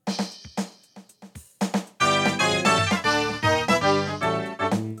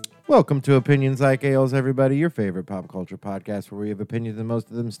Welcome to Opinions Like Ales, everybody, your favorite pop culture podcast where we have opinions and most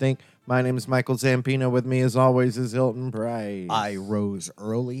of them stink. My name is Michael Zampino. With me, as always, is Hilton Price. I rose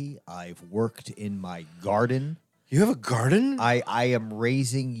early. I've worked in my garden. You have a garden? I am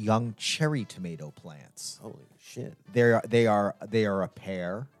raising young cherry tomato plants. Holy shit. They are a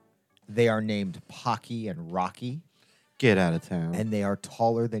pair. They are named Pocky and Rocky, Get out of town. and they are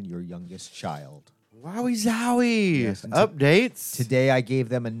taller than your youngest child. Wowie zowie. Yes, and Updates. Today I gave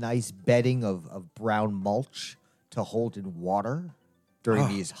them a nice bedding of brown mulch to hold in water during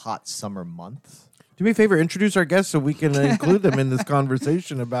these hot summer months. Do me a favor, introduce our guests so we can include them in this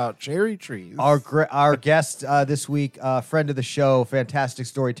conversation about cherry trees. Our guest this week, friend of the show, fantastic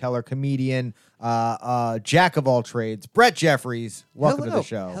storyteller, comedian, jack of all trades, Brett Jeffries. Welcome to the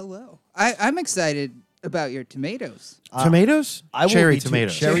show. Hello. I'm excited about your tomatoes. Tomatoes? I will Cherry be too.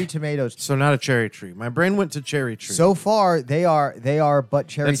 tomatoes. Cherry tomatoes. So not a cherry tree. My brain went to cherry tree. So far, they are but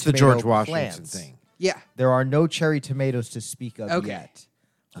cherry That's the tomato George Washington plants. thing. Yeah. There are no cherry tomatoes to speak of Okay. yet.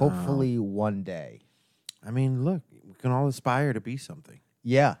 Hopefully one day. I mean, look, we can all aspire to be something.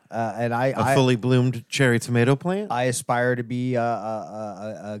 Yeah, and A I fully bloomed cherry tomato plant? I aspire to be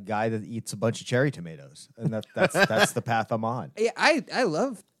a guy that eats a bunch of cherry tomatoes, and that's the path I'm on. Yeah, I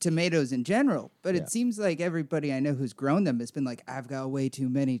love tomatoes in general, but Yeah. it seems like everybody I know who's grown them has been like, I've got way too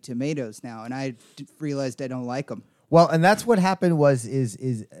many tomatoes now, and I realized I don't like them. Well, and that's what happened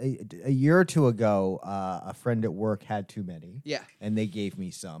is a year or two ago, a friend at work had too many. Yeah. And they gave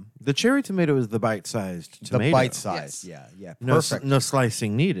me some. The cherry tomato is the bite-sized tomato. The bite size. Yes. Yeah. No, Perfect. no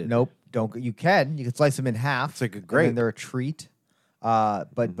slicing needed. Nope. You can slice them in half. It's like a and grape. then they're a treat.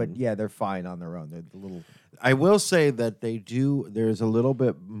 But yeah, they're fine on their own. They're the little. I will say that they do. There's a little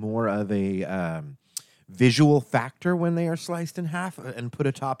bit more of a visual factor when they are sliced in half and put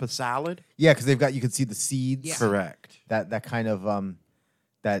atop a salad. Yeah, because you can see the seeds. Yeah. Correct. That kind of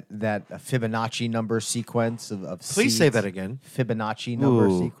that Fibonacci number sequence of Please say seeds. that again. Fibonacci number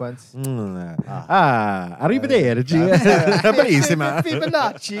Ooh. sequence. Arrivederci. Bellissima.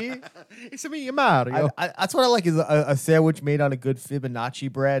 Fibonacci. It's me, Mario. That's what I like is a sandwich made on a good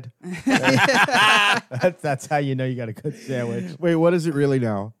Fibonacci bread. That's how you know you got a good sandwich. Wait, what is it really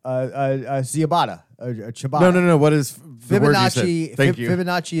now? Ciabatta, a ciabatta. No. What is the word you said? Fibonacci. Thank you.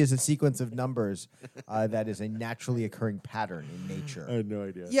 Fibonacci is a sequence of numbers that is a naturally occurring pattern in nature. I had no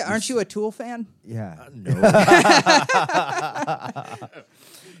idea. Yeah, aren't you a Tool fan? Yeah. No.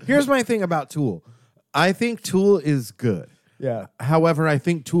 Here's my thing about Tool. I think Tool is good. Yeah. However, I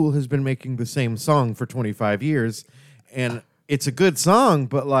think Tool has been making the same song for 25 years, and it's a good song,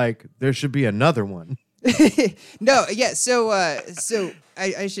 but like there should be another one. No, yeah. So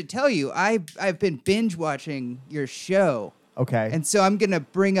I should tell you, I've been binge watching your show. Okay. And so I'm going to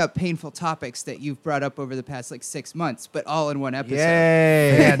bring up painful topics that you've brought up over the past 6 months, but all in one episode.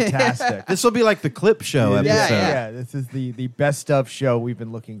 Yay. Fantastic. This will be like the clip show episode. Yeah. This is the best of show we've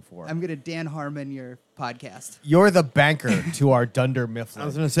been looking for. I'm going to Dan Harmon your podcast. You're the banker to our Dunder I was Mifflin.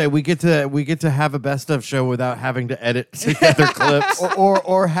 going to say we get to have a best of show without having to edit together clips.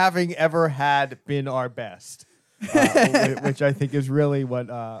 or having ever had been our best. Which I think is really what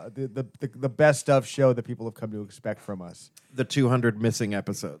the best of show that people have come to expect from us. The 200 missing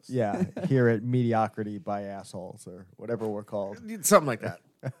episodes. Yeah, here at Mediocrity by Assholes or whatever we're called. Something like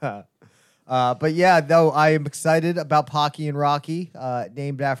that. But yeah, though I am excited about Pocky and Rocky,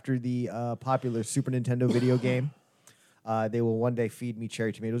 named after the popular Super Nintendo video game. They will one day feed me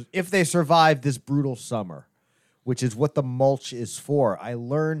cherry tomatoes if they survive this brutal summer, which is what the mulch is for. I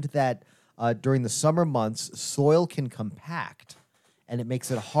learned that during the summer months, soil can compact, and it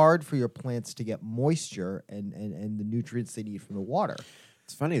makes it hard for your plants to get moisture and the nutrients they need from the water.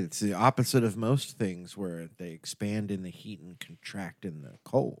 It's funny. It's the opposite of most things where they expand in the heat and contract in the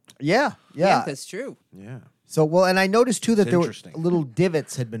cold. Yeah. That's true. Yeah. So, well, and I noticed, too, that there were interesting. little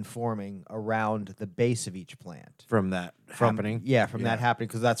divots had been forming around the base of each plant. From that happening. Yeah, from that happening,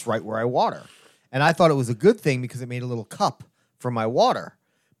 because that's right where I water. And I thought it was a good thing because it made a little cup for my water.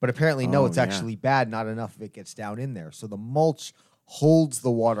 But apparently, no, it's actually bad. Not enough of it gets down in there. So the mulch holds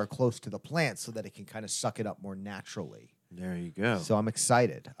the water close to the plant so that it can kind of suck it up more naturally. There you go. So I'm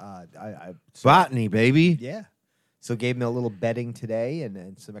excited. Botany, baby. Yeah. So gave me a little bedding today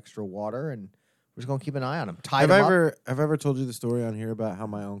and some extra water, and we're just going to keep an eye on them. Have I ever told you the story on here about how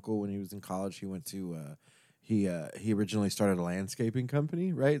my uncle, when he was in college, he went to he originally started a landscaping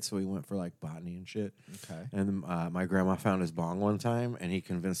company, right? So he went for like botany and shit. Okay. And my grandma found his bong one time, and he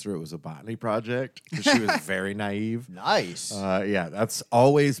convinced her it was a botany project because she was very naive. Nice. Yeah, that's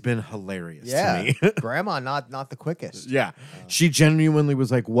always been hilarious yeah. to me. Grandma, not the quickest. Yeah, she genuinely was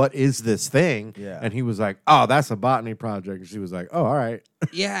like, "What is this thing?" Yeah. And he was like, "Oh, that's a botany project." And she was like, "Oh, all right."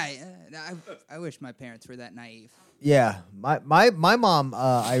 Yeah, I wish my parents were that naive. Yeah, my mom,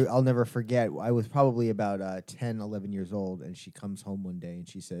 I'll never forget. I was probably about 10, 11 years old, and she comes home one day and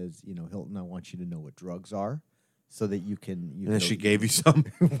she says, Hilton, I want you to know what drugs are so that you can... And then she gave you some.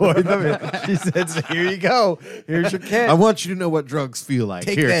 She said, so here you go. Here's your kid. I want you to know what drugs feel like.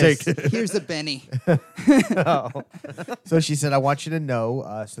 Take Here, this. take it. Here's a Benny. So she said, I want you to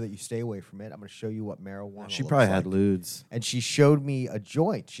know so that you stay away from it. I'm going to show you what marijuana She looks probably like. had lewds. And she showed me a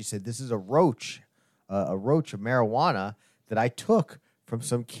joint. She said, this is a roach of marijuana that I took from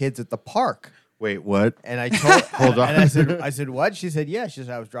some kids at the park. Wait, what? And I told, Hold on. And I said, what? She said, yeah. She said,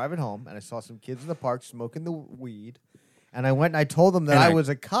 I was driving home and I saw some kids in the park smoking the weed. And I went and I told them that And I I was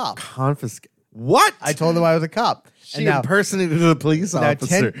a cop. Confiscate. What? I told them I was a cop. She And now, impersonated a police now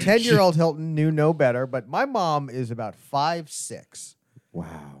officer. 10-year-old Hilton knew no better, but my mom is about 5'6".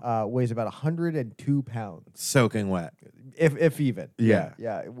 Wow. Weighs about 102 pounds, Soaking wet. if even. Yeah.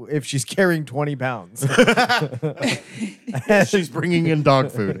 Yeah. If she's carrying 20 pounds. She's bringing in dog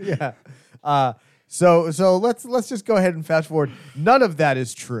food. Yeah. So let's just go ahead and fast forward. None of that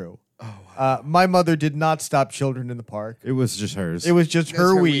is true. Oh, wow. My mother did not stop children in the park. It was just hers. It was just That's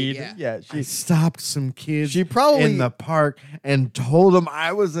her her weed. weed, Yeah. She stopped some kids She probably- in the park and told them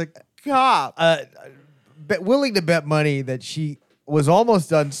I was a cop. Willing to bet money that she was almost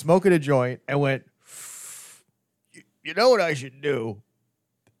done smoking a joint and went, you know what I should do?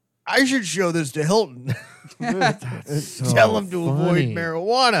 I should show this to Hilton. So Tell him to avoid funny.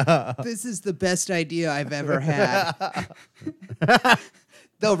 marijuana. This is the best idea I've ever had.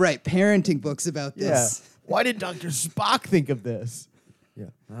 They'll write parenting books about Yeah. this. Why did Dr. Spock think of this? Yeah.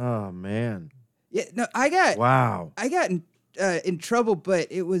 Oh man! Yeah, no, I got Wow. in trouble, but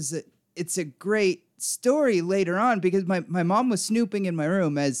it's a great story later on because my mom was snooping in my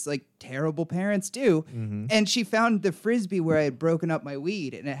room as like terrible parents do, and she found the Frisbee where I had broken up my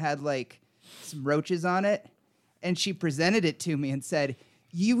weed and it had like some roaches on it, and she presented it to me and said,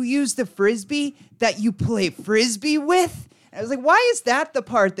 "You use the Frisbee that you play Frisbee with?" And I was like, "Why is that the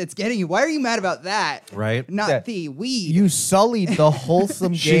part that's getting you? Why are you mad about that? Right? Not Yeah. the weed." You sullied the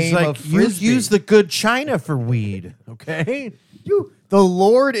wholesome She's game like, of you Frisbee. use the good china for weed, okay? The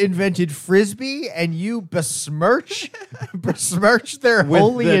Lord invented Frisbee, and you besmirch their With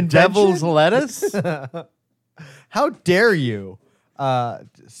holy the invention? devil's lettuce. How dare you,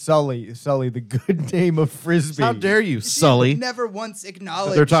 Sully, the good name of Frisbee? How dare you, Sully? Never once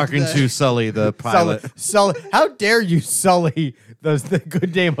acknowledged. They're talking the- to Sully, the pilot. Sully, how dare you, Sully, the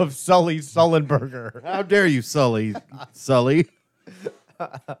good name of Sully Sullenberger? How dare you, Sully? Sully.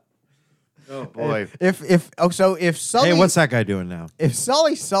 Oh boy. If Sully, Hey, what's that guy doing now? if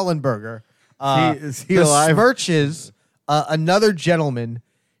Sully Sullenberger Is he alive? besmirches another gentleman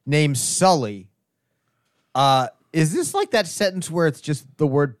named Sully, is this like that sentence where it's just the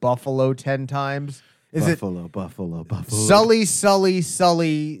word buffalo 10 times? Is Buffalo, Buffalo. it Sully, Sully,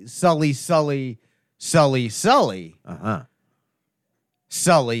 Sully, Sully, Sully, Sully, Sully, Uh-huh.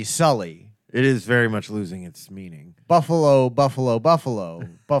 Sully, Sully? It is very much losing its meaning. Buffalo, Buffalo, Buffalo,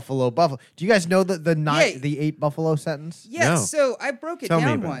 Buffalo, Buffalo. Do you guys know Yeah. the 8 buffalo sentence? Yeah, No. so I broke it Tell me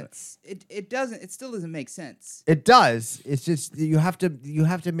down about it. once. It still doesn't make sense. It does. It's just you have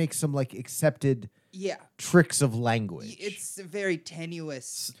to make some like accepted Yeah, tricks of language. it's very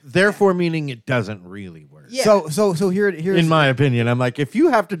tenuous. Therefore, meaning it doesn't really work. Yeah. So here's In my opinion, I'm like, if you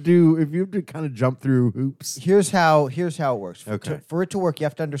have to kind of jump through hoops. here's how it works. Okay. For it to work, you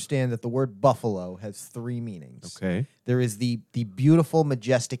have to understand that the word buffalo has 3 meanings. Okay. There is the beautiful,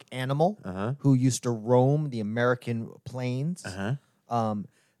 majestic animal Uh-huh. who used to roam the American plains. Uh-huh.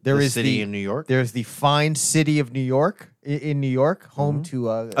 There The is city in New York? There's the fine city of New York in New York, home to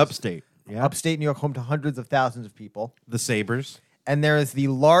Upstate. Yeah. upstate New York, home to hundreds of thousands of people. The Sabres. And there is the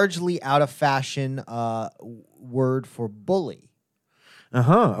largely out of fashion word for bully.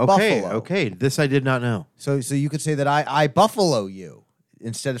 Uh-huh. Okay. Buffalo. Okay. This I did not know. So you could say that I buffalo you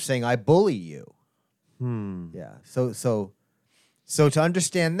instead of saying I bully you. Yeah. So to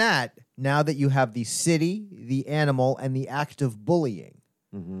understand that, now that you have the city, the animal, and the act of bullying,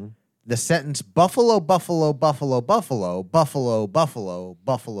 the sentence buffalo, buffalo, buffalo, buffalo, buffalo, buffalo,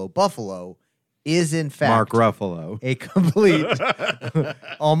 buffalo, buffalo is in fact Mark Ruffalo. a complete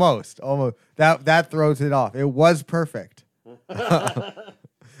almost. That throws it off. It was perfect.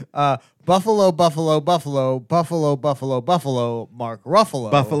 Buffalo, Buffalo, Buffalo, Buffalo, Buffalo, Buffalo, Mark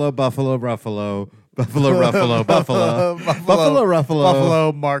Ruffalo. Buffalo, Buffalo, Ruffalo. Buffalo, Ruffalo, Buffalo. Buffalo, Buffalo, Ruffalo.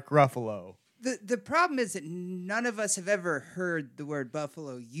 Buffalo, Mark Ruffalo. The problem is that none of us have ever heard the word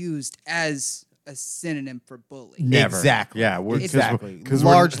buffalo used as a synonym for bully. Never. Exactly. Yeah, we're exactly. because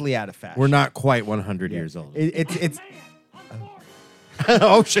Largely out of fashion. we're not quite 100 years old. It's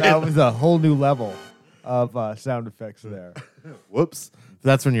Oh shit! that was a whole new level of sound effects there. Whoops!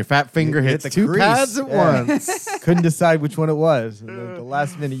 That's when your fat finger You hit hits the two crease. pads at Yeah. once. Couldn't decide which one it was. And then the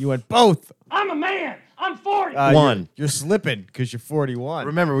last minute you went both. I'm a man. I'm 40. One. You're slipping because you're 41.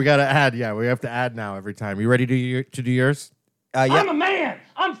 Remember, we got to add. Yeah, we have to add now every time. You ready to do yours? I'm Yeah. a man.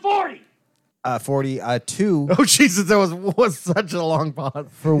 I'm 40. 42 Oh Jesus! That was such a long pause.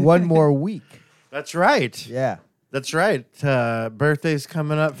 for one more week. That's right. Yeah. That's right. Birthday's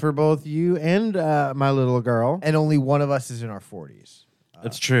coming up for both you and my little girl. And only one of us is in our 40s.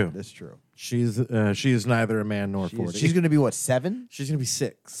 That's true. That's true. She is neither a man nor 40. She's going to be what, 7? She's gonna be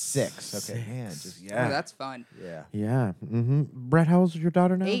 6. 6. Okay, man. Just Oh, that's fun. yeah. Yeah. Mm-hmm. Brett, how old's your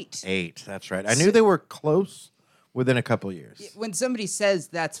daughter now? 8. 8. That's right. I knew they were close within a couple years. When somebody says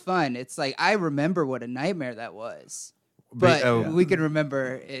that's fun, it's like I remember what a nightmare that was. But we can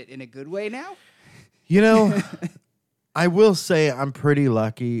remember it in a good way now. You know, I will say I'm pretty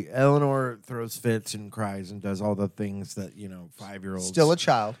lucky. Eleanor throws fits and cries and does all the things that 5-year-olds. Still a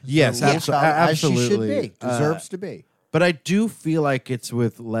child. Yes, Still a little child, as she should absolutely. be. Deserves to be. But I do feel like it's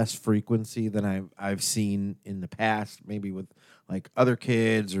with less frequency than I've seen in the past. Maybe with like other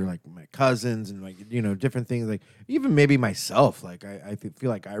kids or like my cousins and like different things. Like even maybe myself. Like I feel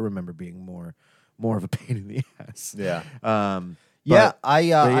like I remember being more of a pain in the ass. Yeah. But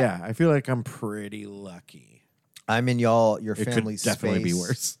I I feel like I'm pretty lucky. I'm in your It could family's definitely be space,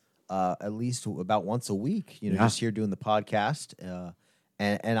 worse. At least about once a week. Yeah. Just here doing the podcast,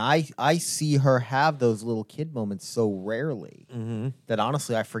 and I see her have those little kid moments so rarely that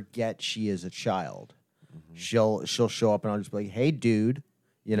honestly I forget she is a child. She'll show up and I'll just be like, "Hey, dude."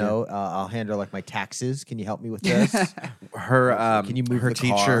 I'll hand her like my taxes. Can you help me with this? Her Can you move her the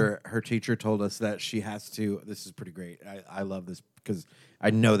teacher car? her teacher told us that she has to. This is pretty great. I love this because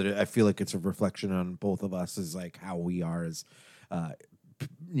I know that I feel like it's a reflection on both of us as like how we are as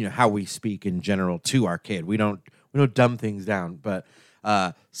how we speak in general to our kid. We don't dumb things down. But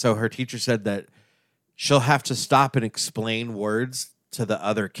so her teacher said that she'll have to stop and explain words to the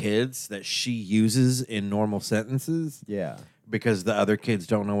other kids that she uses in normal sentences. Yeah. Because the other kids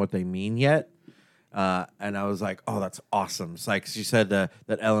don't know what they mean yet. And I was like, oh, that's awesome. It's like she said that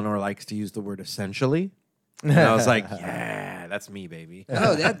Eleanor likes to use the word essentially. And I was like, yeah, that's me, baby.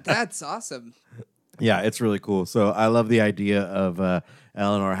 Oh, that's awesome. Yeah, it's really cool. So I love the idea of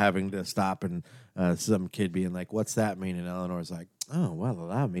Eleanor having to stop and some kid being like, what's that mean? And Eleanor's like, oh, well,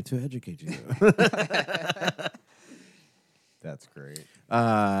 allow me to educate you. That's great.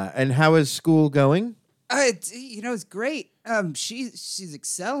 And how is school going? It's great. She's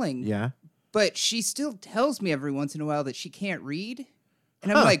excelling. Yeah. But she still tells me every once in a while that she can't read,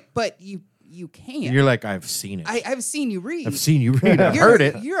 and I'm like, but you can. You're like, I've seen it. I've seen you read. I've seen you read. I've You're- heard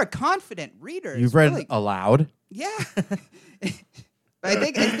it. You're a confident reader. You've It's read really- aloud. Yeah. But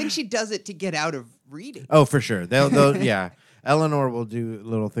I think she does it to get out of reading. Oh, for sure. They'll yeah. Eleanor will do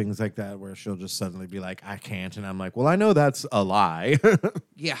little things like that where she'll just suddenly be like, I can't. And I'm like, well, I know that's a lie.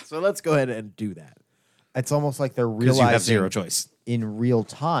 Yeah. So let's go ahead and do that. It's almost like they're Because you have realizing zero choice. in real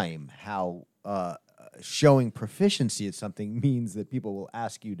time how showing proficiency at something means that people will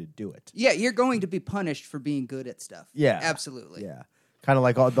ask you to do it. Yeah, you're going to be punished for being good at stuff. Yeah. Absolutely. Yeah. Kind of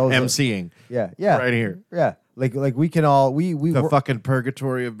like all those. MCing. Yeah. Right here. Yeah. Like we can all we The wor- fucking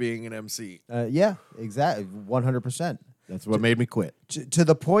purgatory of being an MC. yeah, exactly. 100%. That's what made me quit. To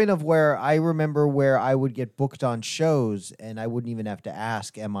the point of where I remember where I would get booked on shows and I wouldn't even have to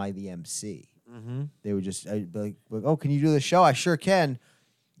ask, am I the MC? They would just I'd be like, oh, can you do the show? I sure can.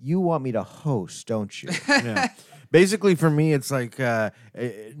 You want me to host, don't you? Yeah. Basically, for me, it's like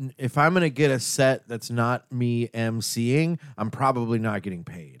if I'm going to get a set that's not me MCing, I'm probably not getting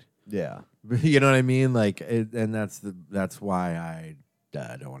paid. Yeah. You know what I mean? Like, and that's why I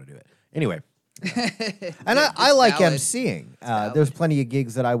don't want to do it. Anyway. And I like valid. MCing. valid. There's plenty of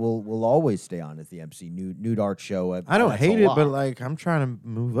gigs that I will always stay on as the MC. Nude art show. I don't that's hate a it, lot. but like I'm trying to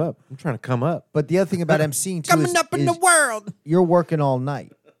move up. I'm trying to come up. But the other thing about MCing too is world. you're working all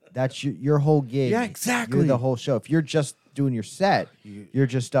night. That's your whole gig. Yeah, exactly. You're the whole show. If you're just doing your set, you're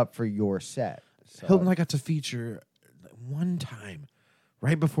just up for your set. So, Hilton, I got to feature one time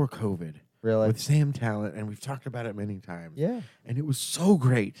right before COVID. Really? With Sam Talent, and we've talked about it many times. Yeah. And it was so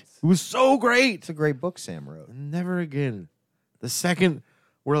great. It was so great. It's a great book Sam wrote. Never again. The second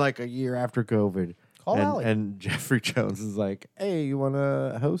we're like a year after COVID. Call and, Allie. and Jeffrey Jones is like, hey, you want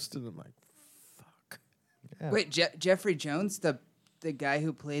to host? And I'm like, fuck. Yeah. Wait, Jeffrey Jones, the guy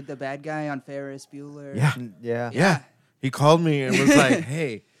who played the bad guy on Ferris Bueller. Yeah. Yeah. Yeah. He called me and was like,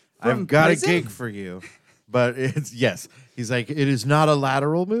 hey, From I've got prison? a gig for you. But it's, yes. He's like, it is not a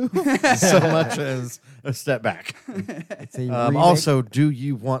lateral move so much as a step back. It's a remake. Also, do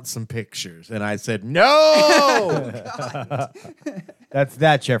you want some pictures? And I said, no. That's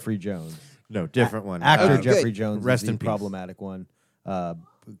that Jeffrey Jones. No, different one. Actor good. Jeffrey Jones Rest is the in peace. problematic one.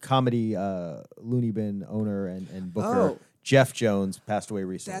 Comedy Looney Bin owner and booker Oh. Jeff Jones passed away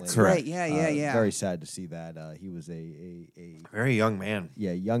recently. That's Correct. right. Yeah. Very sad to see that. He was a Very young man.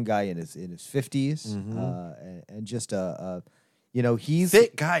 young guy in his 50s, and just he's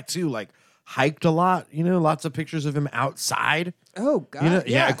Fit guy, too. Like, hiked a lot. Lots of pictures of him outside. Oh God.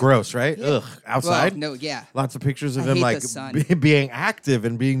 Yeah, gross, right? Ugh, outside. Well, no, yeah. Lots of pictures of I him hate like the sun. being active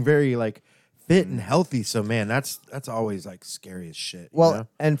and being very like fit and healthy. So man, that's always like scary as shit. well, you know?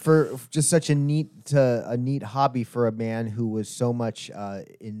 and for just such a neat hobby for a man who was so much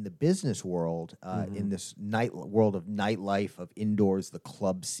in the business world, in this world of nightlife, of indoors, the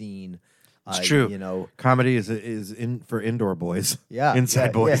club scene. It's true. Comedy is in for indoor boys. Yeah,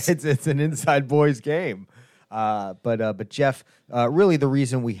 inside boys. Yeah, it's an inside boys game. But Jeff, really the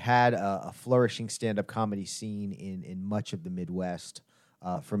reason we had a flourishing stand-up comedy scene in much of the Midwest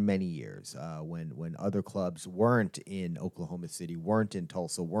for many years, when other clubs weren't in Oklahoma City, weren't in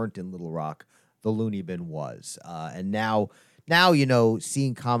Tulsa, weren't in Little Rock, the Looney Bin was. And now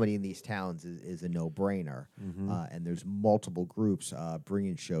seeing comedy in these towns is a no-brainer. And there's multiple groups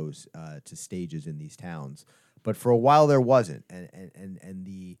bringing shows to stages in these towns. But for a while there wasn't, and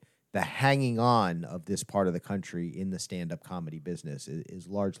the hanging on of this part of the country in the stand-up comedy business is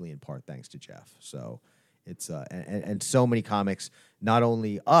largely in part thanks to Jeff. So it's and so many comics, not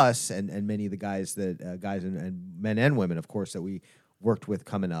only us and many of the guys and men and women, of course, that we worked with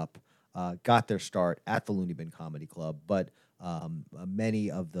coming up, got their start at the Looney Bin Comedy Club, but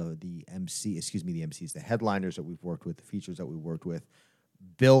many of the MCs, the headliners that we've worked with, the features that we worked with,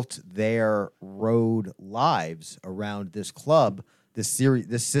 built their road lives around this club,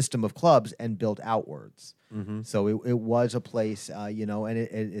 this system of clubs, and built outwards. So it was a place, and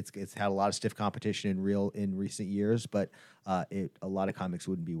it's had a lot of stiff competition in recent years, but a lot of comics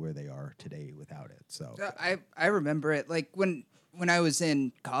wouldn't be where they are today without it. So I remember it like when I was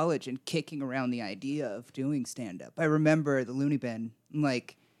in college and kicking around the idea of doing stand up. I remember the Looney Bin,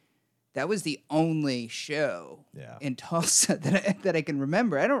 like that was the only show in Tulsa that I can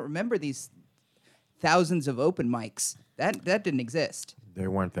remember. I don't remember these thousands of open mics. That didn't exist. They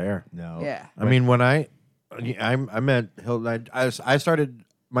weren't there. no, Yeah. I mean, when I met Hilton, I started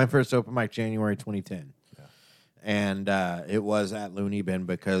my first open mic January 2010. And it was at Looney Bin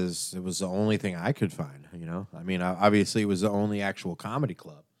because it was the only thing I could find, I mean, obviously it was the only actual comedy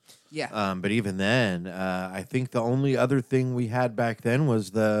club. Yeah. But even then, I think the only other thing we had back then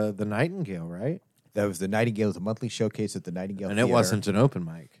was the Nightingale, right? that was the Nightingale. It was a monthly showcase at the Nightingale And Theater. it wasn't an open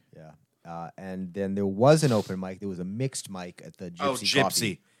mic. Yeah. And then there was an open mic. There was a mixed mic at the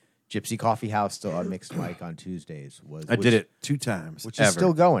Gypsy Coffee House, still a mixed mic on Tuesdays. I did it 2 times, which ever. is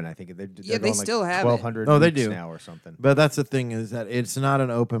still going. I think they're Yeah, they going still like have it. 1,200 Oh, they weeks do. now or something. But that's the thing, is that it's not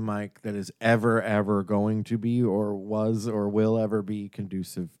an open mic that is ever going to be or was or will ever be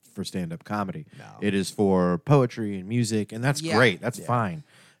conducive for stand-up comedy. No. It is for poetry and music, and that's Yeah. great. That's fine.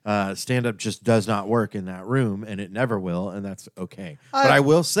 Stand-up just does not work in that room, and it never will, and that's okay. But I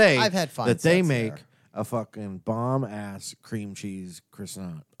will say I've had fun that they sets make there. a fucking bomb-ass cream cheese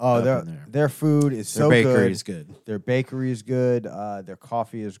croissant. Oh, up in there. their food is Their so bakery good. is good. Their bakery is good. Their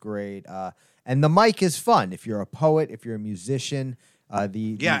coffee is great. And the mic is fun. If you're a poet, if you're a musician,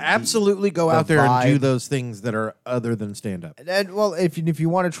 Absolutely go the out there and do vibe. those things that are other than stand-up. And well, if you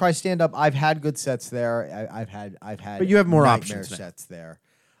want to try stand up, I've had good sets there. I've had. But you have more nightmare options now. sets there.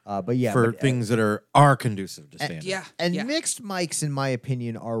 But yeah, For but, things that are conducive to stand-up. Yeah. and yeah. mixed mics, in my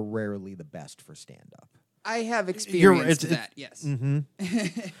opinion, are rarely the best for stand up. I have experienced that. Yes.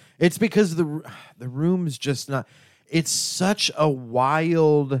 It's because the room's just not. It's such a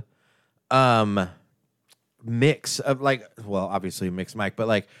wild mix of obviously a mixed mic, but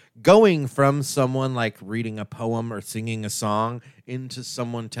like going from someone like reading a poem or singing a song into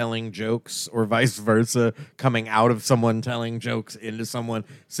someone telling jokes, or vice versa, coming out of someone telling jokes into someone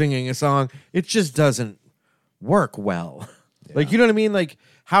singing a song. It just doesn't work well. Like, you know what I mean? Like,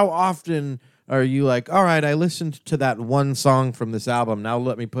 how often are you like, all right, I listened to that one song from this album, now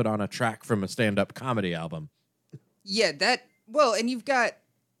let me put on a track from a stand-up comedy album? Yeah, and you've got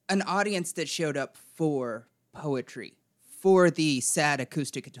an audience that showed up for poetry, for the sad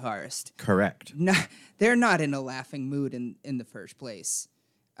acoustic guitarist. Correct. They're not in a laughing mood in the first place.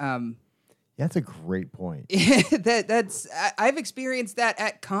 That's a great point. I've experienced that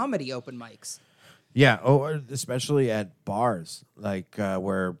at comedy open mics. Yeah, especially at bars, like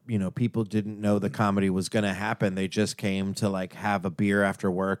where people didn't know the comedy was going to happen. They just came to like have a beer after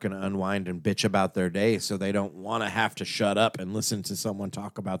work and unwind and bitch about their day, so they don't want to have to shut up and listen to someone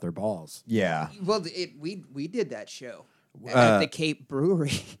talk about their balls. Yeah. Well, we did that show at the Cape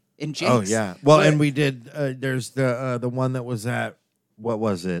Brewery in Jinx. Oh yeah, well, and we did. There's the one that was at what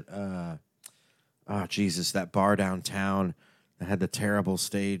was it? Oh Jesus, that bar downtown that had the terrible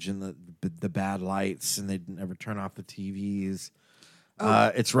stage and the bad lights, and they'd never turn off the TVs.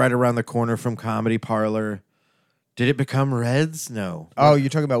 It's right around the corner from Comedy Parlor. Did it become Reds? No. Oh, you're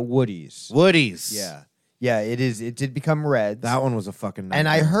talking about Woody's. Woody's. Yeah. Yeah, it is. It did become Reds. That one was a fucking nightmare. And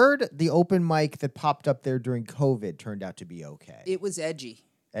I heard the open mic that popped up there during COVID turned out to be okay. It was edgy.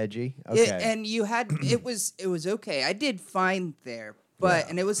 Edgy? Okay. And you had it was okay. I did fine there, but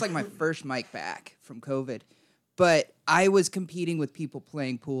and it was like my first mic back from COVID. But I was competing with people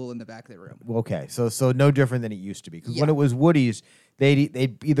playing pool in the back of the room. Okay, so no different than it used to be. Because Yeah. when it was Woody's, they'd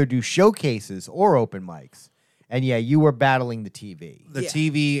either do showcases or open mics. And yeah, you were battling the TV. the Yeah.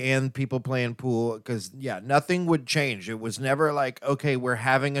 TV and people playing pool, because nothing would change. It was never like, okay, we're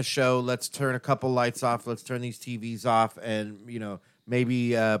having a show, let's turn a couple lights off, let's turn these TVs off, and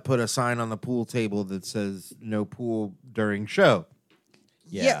maybe put a sign on the pool table that says no pool during show.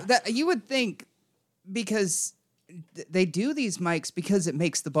 Yeah. That you would think, because they do these mics because it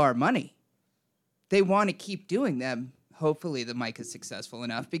makes the bar money. They want to keep doing them. Hopefully the mic is successful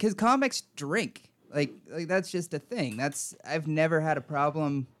enough, because comics drink. Like that's just a thing. I've never had a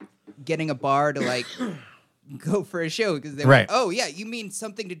problem getting a bar to like go for a show, because they're Right. like, oh yeah, you mean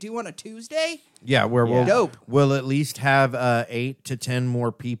something to do on a Tuesday? Yeah, where Yeah. Dope. we'll at least have 8 to 10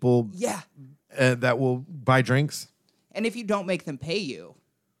 more people Yeah. that will buy drinks. And if you don't make them pay you,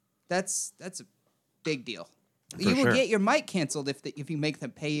 that's a big deal. For You will sure. get your mic canceled if you make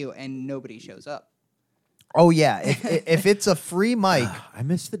them pay you and nobody shows up. Oh, yeah. If it's a free mic, I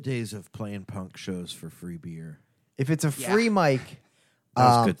miss the days of playing punk shows for free beer. if it's a Yeah. free mic, That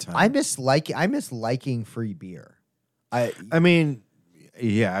was a good time. I miss liking free beer. I mean,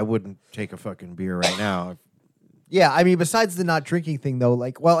 yeah, I wouldn't take a fucking beer right now. Yeah, I mean, besides the not drinking thing, though,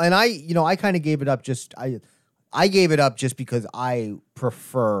 and I kind of gave it up I gave it up just because I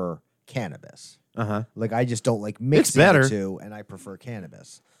prefer cannabis. Uh-huh. Like, I just don't like mixing better. the two, and I prefer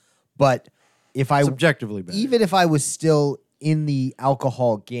cannabis. But if I, Subjectively better. even if I was still in the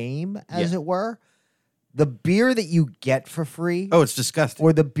alcohol game, as it were, the beer that you get for free, Oh, it's disgusting.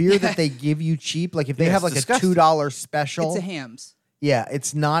 or the beer that they give you cheap, like if they Yeah, have it's like disgusting. a $2 special, It's a Hams. yeah,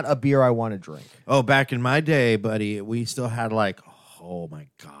 it's not a beer I want to drink. Oh, back in my day, buddy, we still had like, oh my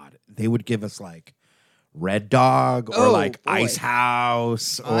God, they would give us like Red Dog or Oh, like boy. Ice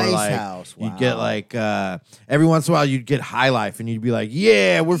House or Ice like House, you'd get wow. like every once in a while you'd get High Life and you'd be like,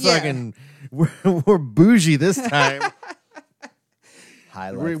 yeah, we're Yeah. fucking we're bougie this time.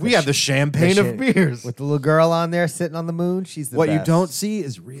 we have the champagne of beers. with the little girl on there sitting on the moon. She's the What you best. don't see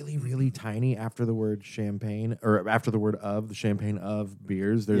is really, really tiny after the word champagne, or after the word of the champagne of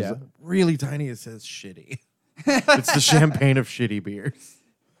beers. There's Yeah. really tiny. It says shitty. It's the champagne of shitty beers,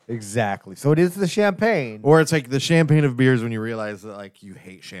 Exactly. So it is the champagne. or it's like the champagne of beers when you realize that like you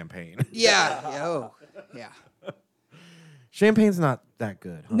hate champagne. Yeah. Oh, yeah. Champagne's not that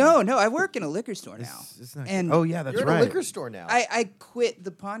good. Huh? No, I work in a liquor store now. it's not. And oh yeah, that's You're in right. a liquor store now. I quit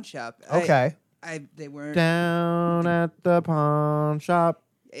the pawn shop. Okay. They weren't. Down at the pawn shop.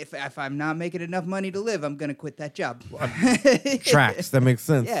 If I'm not making enough money to live, I'm gonna quit that job. Tracks. That makes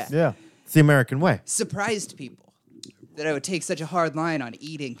sense. Yeah. Yeah. It's the American way. Surprised people that I would take such a hard line on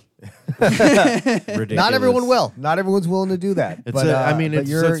eating. Ridiculous. Not everyone will. Not everyone's willing to do that. It's but, I mean, but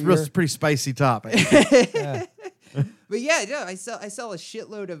it's pretty spicy topic. But yeah, no, I sell a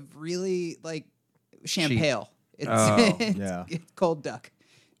shitload of really like champagne. It's, Oh, it's yeah. cold duck,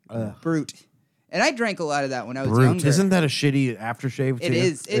 brute, and I drank a lot of that when I was Brute. younger. Isn't that a shitty aftershave? It too?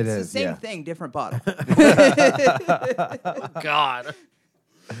 is. It's the is, same yeah. thing, different bottle. God.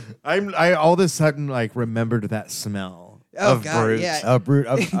 I all of a sudden like remembered that smell Oh, of God, Brute. yeah. Brute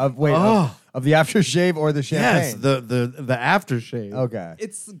of of the aftershave or the Yes, champagne. the aftershave. Okay.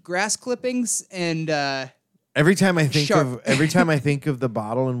 It's grass clippings and Every time I think Sharp. of the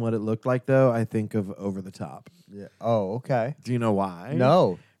bottle and what it looked like, though, I think of Over the Top. Yeah. Oh, okay. Do you know why?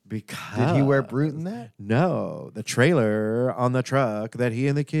 No. Because Did he wear Brute in that? No, the trailer on the truck that he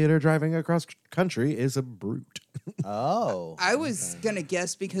and the kid are driving across country is a Brute. Oh. I was gonna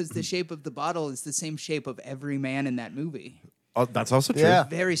guess because the shape of the bottle is the same shape of every man in that movie. Oh, that's also true. Yeah.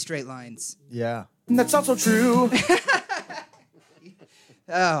 Very straight lines. Yeah. That's also true.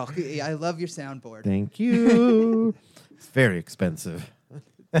 Oh, I love your soundboard. Thank you. It's very expensive.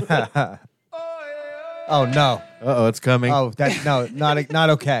 Oh no. Uh-oh, it's coming. Oh, that no, not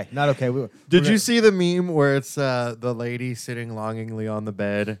okay. Not okay. Did you see the meme where it's the lady sitting longingly on the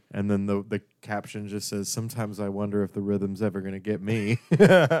bed, and then the caption just says, "Sometimes I wonder if the rhythm's ever going to get me."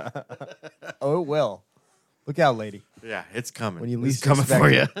 Oh, it will. Look out, lady. Yeah, it's coming. When you It's least coming expect for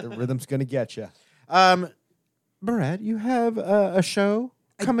you. it, the rhythm's gonna get you. Brad, you have a show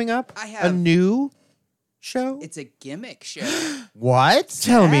coming up. I a have. new show. It's a gimmick show. What?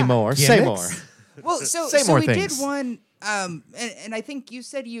 Tell me more. Say more. Gimmicks? Well, so Say more we things. did one, and I think you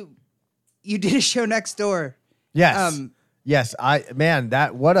said you did a show next door. Yes. Um, Yes.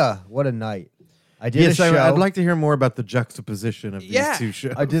 What a night. I did Yes, a show. I'd like to hear more about the juxtaposition of these Yeah. two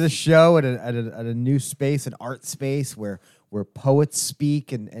shows. I did a show at a new space, an art space where poets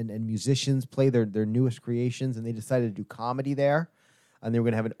speak and musicians play their newest creations, and they decided to do comedy there. And they were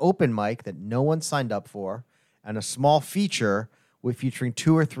going to have an open mic that no one signed up for, and a small feature featuring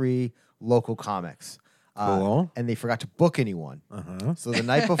 2 or 3 local comics. Cool. And they forgot to book anyone. Uh-huh. So the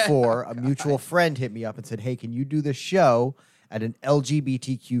night before, a mutual friend hit me up and said, "Hey, can you do this show at an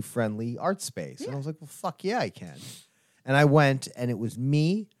LGBTQ friendly art space?" And I was like, "Well, fuck yeah, I can." And I went, and it was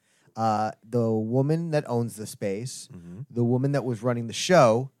me, the woman that owns the space, the woman that was running the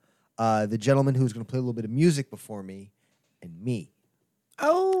show, the gentleman who was going to play a little bit of music before me, and me.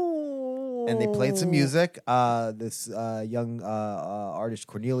 Oh. And they played some music. This young artist,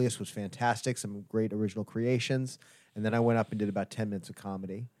 Cornelius, was fantastic. Some great original creations. And then I went up and did about 10 minutes of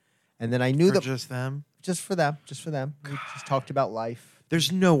comedy. And then I knew For that just them. just for them. We just talked about life.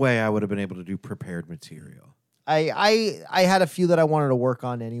 There's no way I would have been able to do prepared material. I had a few that I wanted to work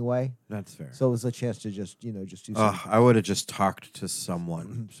on anyway. That's fair. So it was a chance to just do some, I would have just talked to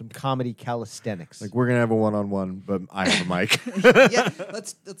someone. some comedy calisthenics. Like, we're gonna have a one-on-one, but I have a mic. Yeah,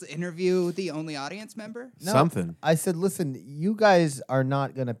 let's interview the only audience member. No, Something. I said, listen, you guys are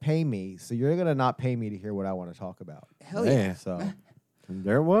not going to pay me, so you're going to not pay me to hear what I want to talk about. Hell yeah. Yeah. So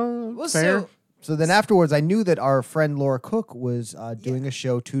There was Well, fair. So then afterwards, I knew that our friend Laura Cook was doing a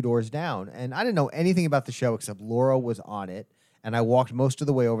show 2 doors down. And I didn't know anything about the show except Laura was on it. And I walked most of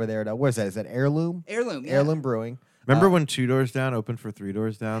the way over there to, where is that? Is that Heirloom? Heirloom, yeah. Heirloom Brewing. Remember when 2 Doors Down opened for 3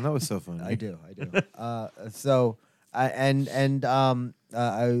 Doors Down? That was so funny. I do.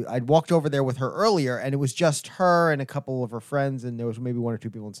 I'd walked over there with her earlier, and it was just her and a couple of her friends, and there was maybe 1 or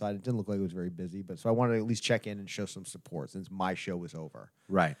 2 people inside. It didn't look like it was very busy, but so I wanted to at least check in and show some support since my show was over.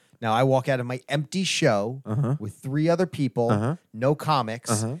 Right. Now I walk out of my empty show with 3 other people, no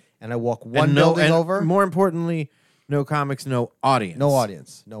comics, and I walk one building over. More importantly, no comics, no audience. No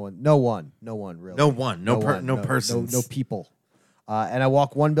audience. No one really. No persons. No people. And I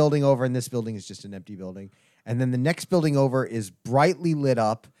walk one building over, and this building is just an empty building. And then the next building over is brightly lit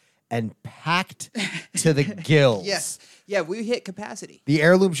up and packed to the gills. Yes. Yeah, we hit capacity. The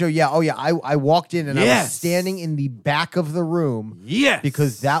Heirloom show, yeah. Oh, yeah. I walked in, and I was Yes. standing in the back of the room Yes.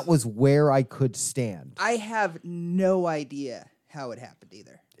 because that was where I could stand. I have no idea how it happened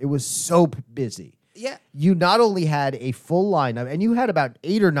either. It was so busy. Yeah. You not only had a full lineup, and you had about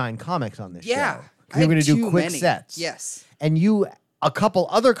 8 or 9 comics on this Yeah. show. I You were had going to do too quick many. sets. Yes. And a couple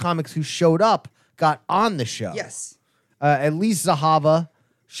other comics who showed up got on the show. Yes. At least Zahava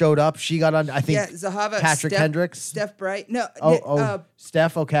showed up. She got on, I think. Yeah, Zahava. Patrick Steph, Hendricks. Steph Bright. No.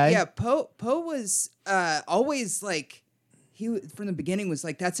 Steph, okay. Yeah, Poe was always like, from the beginning was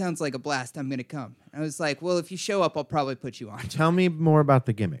like, that sounds like a blast. I'm going to come. I was like, well, if you show up, I'll probably put you on. Tell me more about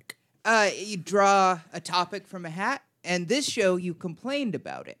the gimmick. You draw a topic from a hat, and this show, you complained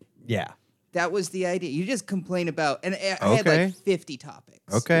about it. Yeah. That was the idea. You just complain about, and I had Okay. like 50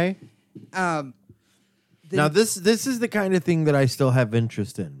 topics. Okay. Now this is the kind of thing that I still have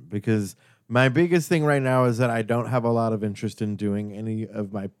interest in, because my biggest thing right now is that I don't have a lot of interest in doing any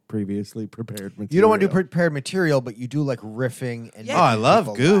of my previously prepared material. You don't want to do prepared material, but you do like riffing and Yeah. Oh, I making love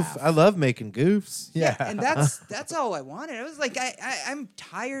people goof. laugh. I love making goofs. Yeah. And that's all I wanted. I was like, I'm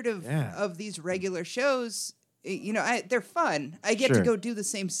tired Yeah. of these regular shows. You know, they're fun. I get to Sure. go do the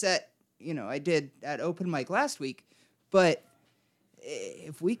same set, I did at open mic last week. But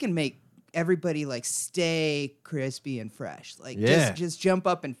if we can make everybody like stay crispy and fresh, like Yeah. just jump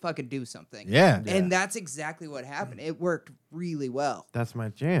up and fucking do something. Yeah. And that's exactly what happened. It worked really well. That's my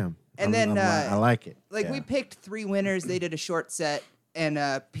jam. And then, I like it. Like Yeah. we picked 3 winners. They did a short set, and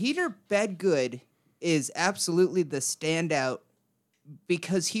Peter Bedgood is absolutely the standout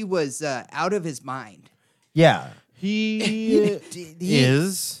because he was out of his mind. Yeah. He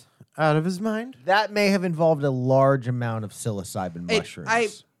is out of his mind. That may have involved a large amount of psilocybin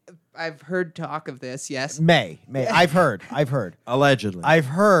mushrooms. I've heard talk of this. Yes. May. I've heard. Allegedly. I've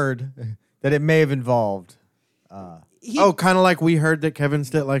heard that it may have involved. Kind of like we heard that Kevin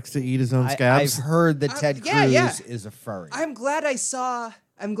Stitt likes to eat his own scabs. I've heard that Ted Cruz is a furry. I'm glad I saw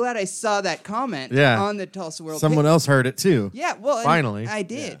that comment Yeah. on the Tulsa World. Someone else heard it too. Yeah, well, and Finally. I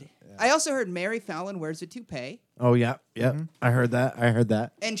did. I also heard Mary Fallon wears a toupee, Oh yeah, yeah. I heard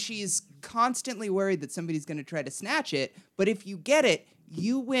that. and she's constantly worried that somebody's going to try to snatch it. But if you get it,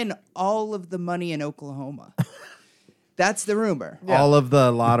 you win all of the money in Oklahoma. That's the rumor. All of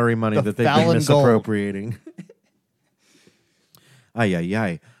the lottery money The that they've been Fallon misappropriating. Ay,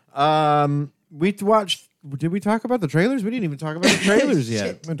 ay, ay. We watched. Did we talk about the trailers? We didn't even talk about the trailers yet. We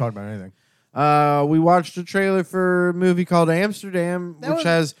haven't talked about anything. We watched a trailer for a movie called Amsterdam, which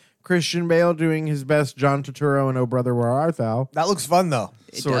has Christian Bale doing his best John Turturro and Oh Brother Where Art Thou. That looks fun though.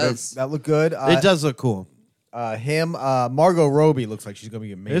 It Sort of. does. That looked good. It does look cool. Margot Robbie looks like she's gonna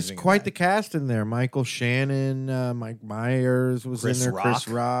be amazing. There's in quite the that. cast in there. Michael Shannon, Mike Myers was Chris in there. Chris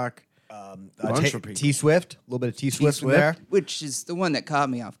Rock. Rock. bunch of people. T Swift, a little bit of T Swift in Swift. there. Which is the one that caught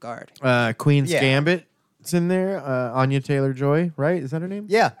me off guard. Queen's Yeah. Gambit. It's in there. Anya Taylor-Joy, right? Is that her name?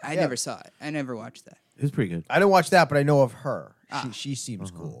 Yeah, I yeah. never saw it. I never watched that. It's pretty good. I didn't watch that, but I know of her. She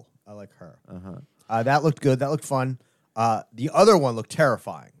seems cool. I like her. That looked good. That looked fun. The other one looked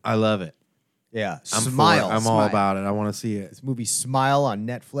terrifying. I love it. Yeah, I'm Smile. For it. I'm all about it. I want to see it. This movie Smile on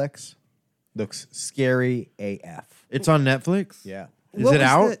Netflix looks scary AF. It's on Netflix. Yeah, Is What it was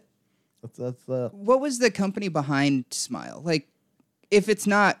out? that's What was the company behind Smile? Like, if it's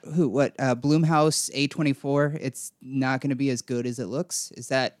not Blumhouse A24, it's not going to be as good as it looks. Is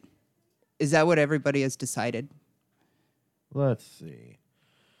that what everybody has decided? Let's see.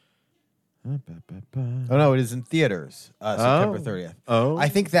 Oh no, it is in theaters. September 30th. Oh. I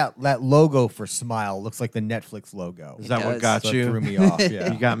think that logo for Smile looks like the Netflix logo. Is It that what does. got So it you? threw me off.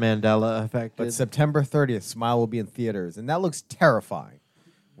 Yeah. You got Mandela affected. But September 30th, Smile will be in theaters, and that looks terrifying.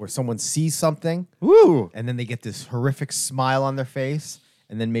 Where someone sees something, Woo! and then they get this horrific smile on their face,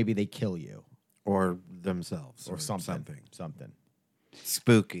 and then maybe they kill you Or themselves. or something. Something.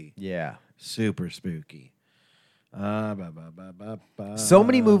 Spooky. Yeah. Super spooky. So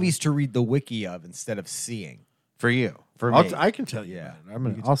many movies to read the wiki of instead of seeing. For you. For I'll me. I can tell you. Yeah.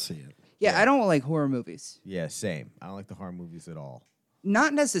 About it. I'll see it. Yeah, I don't like horror movies. Yeah, same. I don't like the horror movies at all.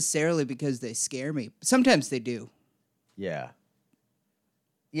 Not necessarily because they scare me. Sometimes they do. Yeah.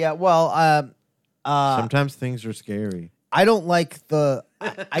 Yeah, well, Sometimes things are scary. I don't like the.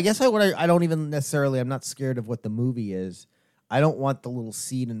 I guess I don't even necessarily. I'm not scared of what the movie is. I don't want the little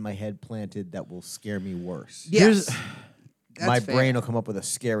seed in my head planted that will scare me worse. Yes. That's My fair. brain will come up with a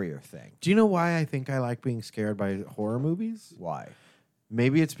scarier thing. Do you know why I think I like being scared by horror movies? Why?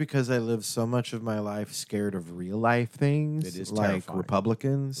 Maybe it's because I live so much of my life scared of real life things, It is like terrifying.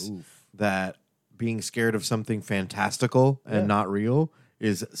 Republicans, Oof. that being scared of something fantastical and not real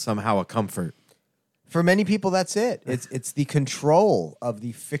is somehow a comfort. For many people, that's it. It's the control of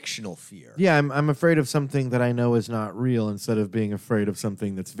the fictional fear. Yeah, I'm afraid of something that I know is not real instead of being afraid of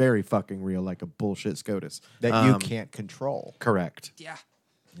something that's very fucking real, like a bullshit SCOTUS. That you can't control. Correct. Yeah.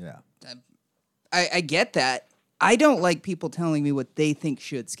 Yeah. I get that. I don't like people telling me what they think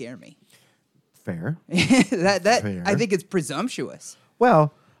should scare me. Fair. that Fair. I think it's presumptuous.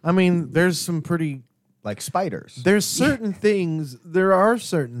 Well, I mean, there's some pretty... Like spiders. There are certain things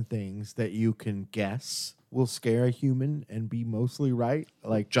that you can guess will scare a human and be mostly right,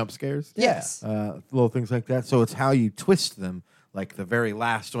 like jump scares. Yes. Little things like that. So it's how you twist them, like the very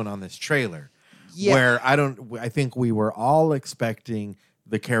last one on this trailer. Yeah. Where I think we were all expecting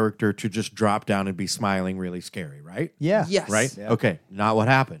the character to just drop down and be smiling really scary, right? Yeah. Yes. Right? Yeah. Okay, not what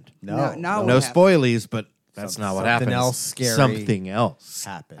happened. No. Not No what happened. spoilies, but that's not what Something happened. else scary Something else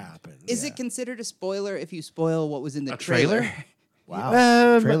happened. Is it considered a spoiler if you spoil what was in the trailer? trailer?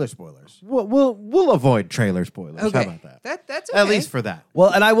 Wow. Trailer spoilers. We'll avoid trailer spoilers. Okay. How about that? That's okay. At least for that.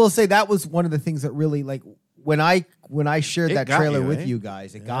 Well, and I will say that was one of the things that really like when I shared It that got trailer you, with eh? you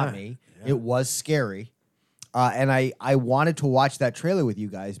guys, it got Yeah. me. It was scary. And I wanted to watch that trailer with you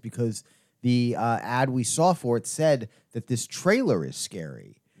guys because the ad we saw for it said that this trailer is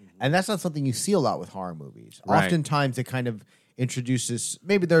scary. And that's not something you see a lot with horror movies. Right. Oftentimes it kind of introduces,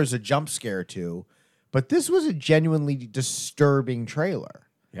 maybe there's a jump scare or two, but this was a genuinely disturbing trailer.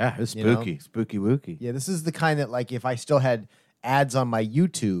 Yeah, it's You know? spooky, spooky wooky. Yeah, this is the kind that, like, if I still had ads on my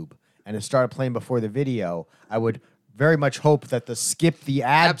YouTube and it started playing before the video, I would very much hope that the skip the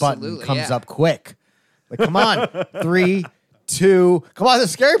ad Absolutely, button comes yeah. up quick. Like, come on, 3, 2. Come on, the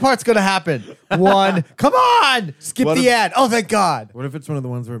scary part's gonna happen. 1. Come on, skip What the if- ad. Oh, thank God. What if it's one of the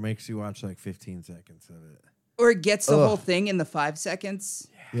ones where it makes you watch like 15 seconds of it? Or it gets the Ugh. whole thing in the 5 seconds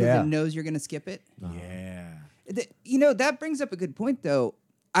because Yeah. it knows you're going to skip it. Yeah. You know, that brings up a good point, though.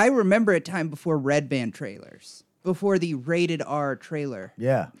 I remember a time before Red Band trailers, before the rated R trailer.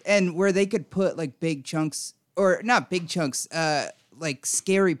 Yeah. And where they could put like big chunks, or not big chunks, like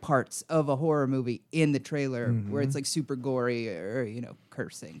scary parts of a horror movie in the trailer where it's like super gory or, you know,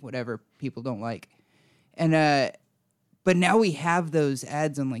 cursing, whatever people don't like. And, but now we have those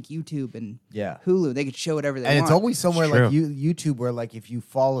ads on like YouTube and Yeah. Hulu. They could show whatever they And want. it's always somewhere It's like true. YouTube where like if you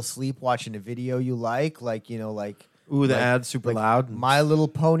fall asleep watching a video you like you know, like Ooh, the like- ad's super like loud. My Little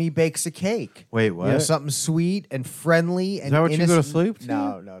Pony bakes a cake. Wait, You know, what? something sweet and friendly and that what you go to innocent. sleep to?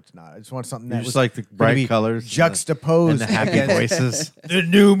 No, it's not. I just want something You that just was like the gonna bright be colors and the- juxtaposed and the happy against voices. the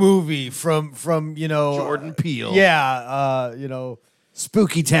new movie from you know Jordan Peele. Yeah, you know,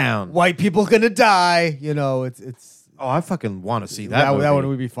 Spooky Town. white people gonna die. You know, it's Oh, I fucking want to see that. that one movie.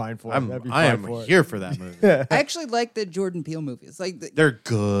 would be fine for. That'd be I fine am for it. here for that movie. I actually like the Jordan Peele movies. Like They're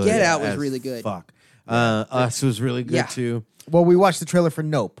good. Get Out was as really good. Fuck. Us was really good Yeah. too. Well, we watched the trailer for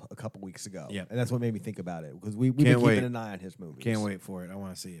Nope a couple weeks ago. Yep. And that's what made me think about it because we've been Can't keeping wait. an eye on his movies. Can't wait for it. I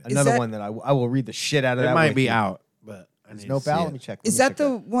want to see it. Another that- one that I will read the shit out of. It that might be wiki. out, but I Is need Nope to see out? it. Let me check. Is that the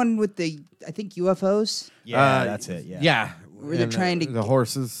one with the I think UFOs? Yeah, that's it. Yeah. Yeah. Where they're And, trying to the get-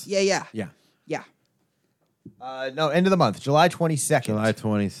 horses. Yeah, yeah, Yeah. yeah. No, end of the month, July 22nd. July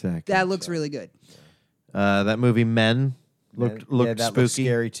 22nd. That looks really good. That movie Men looked yeah, that spooky. looks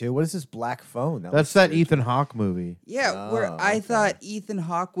scary too. What is this black phone? That's looks that scary. Ethan Hawke movie. Yeah, where Oh, I okay. thought Ethan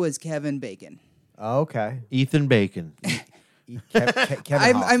Hawke was Kevin Bacon. Oh, okay. Ethan Bacon.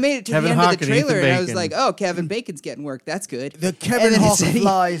 Kevin Hawke. I made it to Kevin the end Hawke of the and Ethan trailer and I was Bacon. like, oh, Kevin Bacon's getting work. That's good. The And Kevin then it Hawke said he-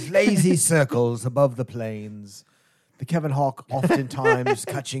 flies lazy circles above the plains. The Kevin Hawke oftentimes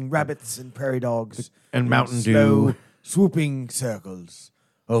catching rabbits and prairie dogs And in Mountain slow, Dew. swooping circles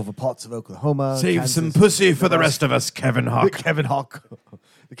over parts of Oklahoma. Save Kansas, some pussy for the rest of us, Kevin The Hawke. Kevin Hawke.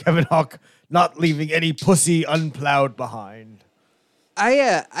 The Kevin Hawke not leaving any pussy unplowed behind.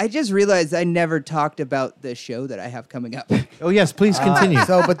 I just realized I never talked about the show that I have coming up. Oh yes, please continue.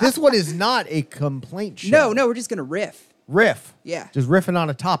 But this one is not a complaint show. No, we're just gonna riff. Riff. Yeah. Just riffing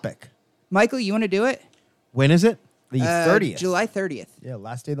on a topic. Michael, you want to do it? When is it? The 30th. July 30th. Yeah,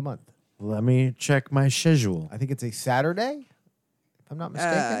 last day of the month. Let me check my schedule. I think it's a Saturday, if I'm not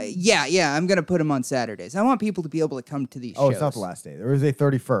mistaken. Yeah. I'm gonna put them on Saturdays. I want people to be able to come to these Oh, shows. it's not the last day. There is a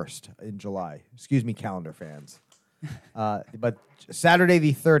 31st in July. Excuse me, calendar fans. But Saturday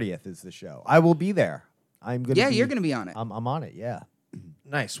the 30th is the show. I will be there. I'm gonna. Yeah, you're gonna be on it. I'm on it. Yeah.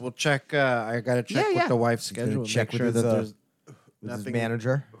 Nice. We'll check. I gotta check Yeah. with the wife's Gonna schedule. check Make sure with that his, there's With his nothing.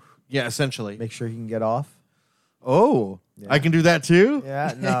 manager. Yeah, essentially. Make sure he can get off. Oh, I can do that too.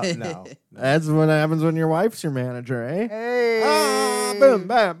 Yeah. No. That's what happens when your wife's your manager, eh? Hey. Ah, boom,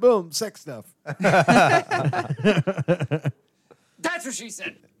 bam, boom, sex stuff. That's what she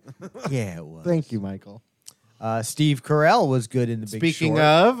said. Yeah, it was. Thank you, Michael. Steve Carell was good in the Big Speaking Short.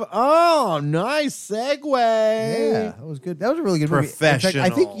 of, oh, nice segue. Yeah, that was good. That was a really good movie. In fact, I think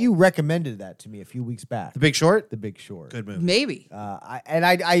Professional. you recommended that to me a few weeks back. The Big Short. The Big Short. Good movie. Maybe.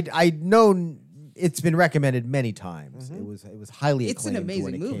 I know it's been recommended many times. It was highly It's an acclaimed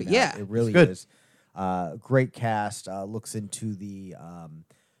when amazing it movie, came out. yeah. It really It's good. is. Great cast. Looks into the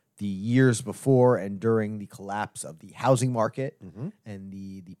years before and during the collapse of the housing market and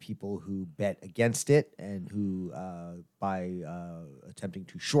the people who bet against it and who by attempting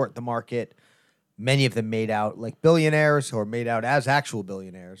to short the market, many of them made out like billionaires or made out as actual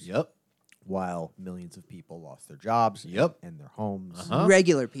billionaires. Yep. While millions of people lost their jobs Yep. and their homes. Uh-huh.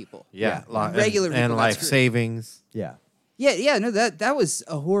 Regular people. Yeah. Regular and, people got life screwed. savings. Yeah. Yeah. No, that was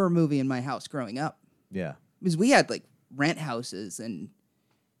a horror movie in my house growing up. Yeah. Because we had like rent houses and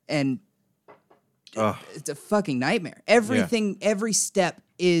Ugh. it's a fucking nightmare. Everything, every step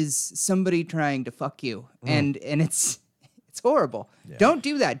is somebody trying to fuck you, and it's horrible. Don't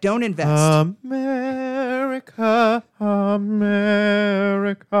do that. Don't invest. America,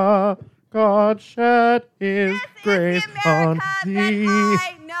 America, God shed His grace on thee.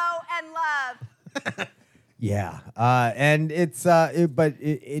 know and love. Yeah. And it's but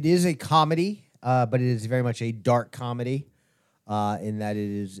it is a comedy, but it is very much a dark comedy. In that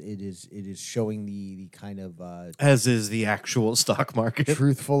it is showing the kind of As is the actual stock market.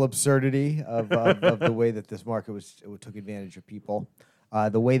 truthful absurdity of the way that this market took advantage of people,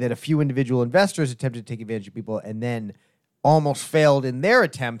 the way that a few individual investors attempted to take advantage of people and then almost failed in their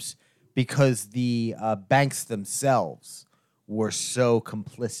attempts because the banks themselves were so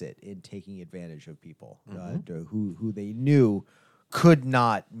complicit in taking advantage of people who they knew could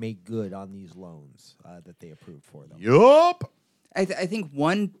not make good on these loans that they approved for them. Yup. I think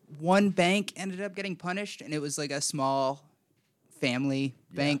one bank ended up getting punished, and it was like a small family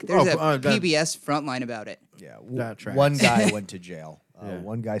bank. There's a PBS Frontline about it. Yeah, That tracks. one guy went to jail. Yeah.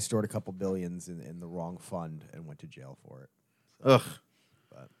 One guy stored a couple billions in the wrong fund and went to jail for it. Ugh.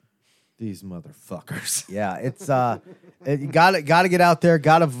 These motherfuckers. Yeah, it's you gotta get out there,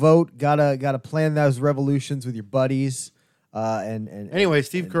 gotta vote, gotta plan those revolutions with your buddies. And Anyway,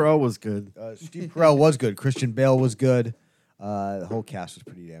 Steve Carell was good. Steve Carell was good. Christian Bale was good. The whole cast was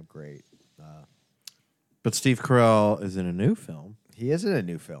pretty damn great. But Steve Carell is in a new film, He is in a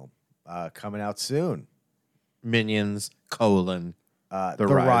new film coming out soon. Minions: The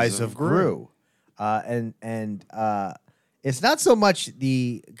Rise of Gru. And it's not so much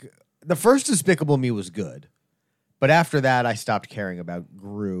the first Despicable Me was good, but after that I stopped caring about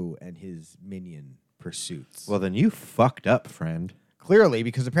Gru and his minion pursuits. Well, then you fucked up, friend. Clearly,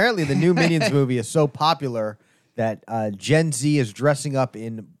 because apparently the new Minions movie is so popular that Gen Z is dressing up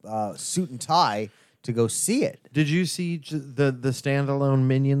in suit and tie to go see it. Did you see the standalone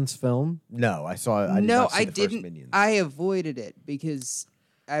Minions film? No, I saw. I did No, not see I the first didn't. Minions. I avoided it because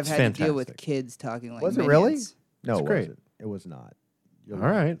I've It's had to deal with fantastic. kids talking like Was it minions. really? No, It's it great. wasn't. It was not. You're All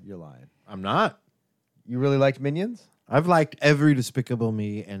lying. right. You're lying. I'm not. You really liked Minions? I've liked every Despicable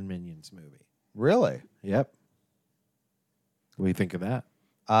Me and Minions movie. Really? Yep. What do you think of that?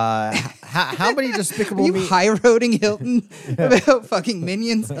 How many Are Despicable you Me? high-roading Hilton about fucking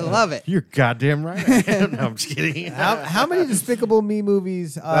minions? I love it. You're goddamn right. I am. No, I'm just kidding. How many Despicable Me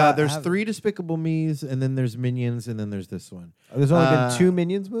movies? There's have- 3 Despicable Me's, and then there's Minions, and then there's this one. There's only been 2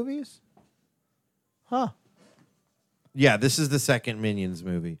 Minions movies. Huh? Yeah, this is the second Minions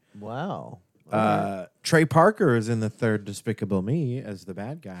movie. Wow. Trey Parker is in the 3rd Despicable Me as the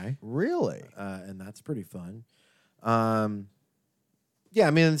bad guy, Really? and that's pretty fun. Yeah,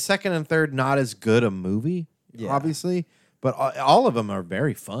 I mean, the 2nd and 3rd, not as good a movie, Yeah. obviously, but all of them are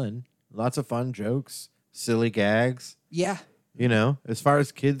very fun. Lots of fun jokes, silly gags. Yeah. You know, as far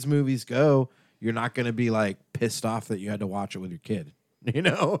as kids' movies go, you're not going to be like pissed off that you had to watch it with your kid. You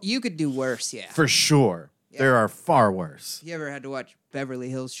know, You could do worse, yeah. for sure. There are far worse. You ever had to watch Beverly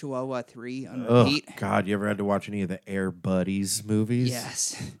Hills Chihuahua 3 on Oh repeat? God, you ever had to watch any of the Air Buddies movies?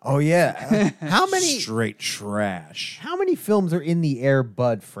 Yes. Oh yeah. How many? Straight trash. How many films are in the Air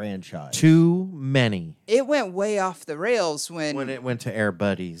Bud franchise? Too many. It went way off the rails when When it went to Air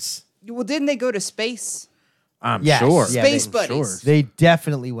Buddies, well, didn't they go to space? I'm Yes. sure. Yeah, Space they- Buddies. They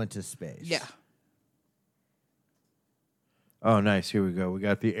definitely went to space. Yeah. Oh, nice. Here we go. We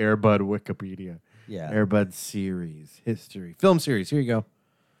got the Air Bud Wikipedia. Yeah. Air Bud series, history, film series. Here you go.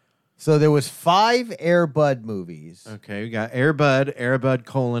 So there was 5 Air Bud movies. Okay, we got Air Bud,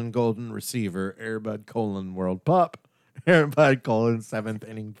 Golden Receiver, Air Bud World Pup, Air Bud 7th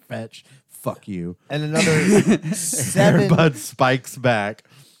Inning Fetch. Fuck you. And another Air 7. Bud Spikes Back.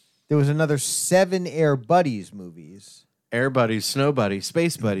 There was another 7 Air Buddies movies. Air Buddies, Snow Buddies,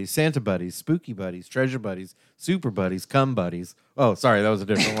 Space Buddies, Santa Buddies, Spooky Buddies, Treasure Buddies, Super Buddies, Cum Buddies. Oh, sorry, that was a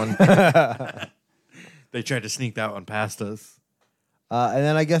different one. They tried to sneak that one past us. And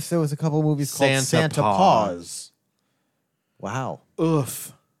then I guess there was a couple movies called Santa Santa Paws. Paws. Wow.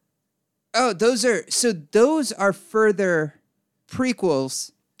 Oof. Oh, those are further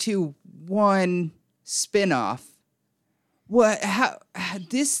prequels to one spin-off. What how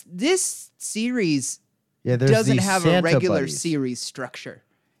this series Yeah, there's doesn't the have Santa a regular Buddies. series structure.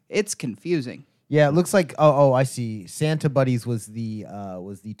 It's confusing. Yeah, it looks like I see. Santa Buddies was the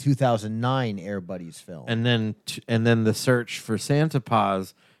 2009 Air Buddies film. And then the search for Santa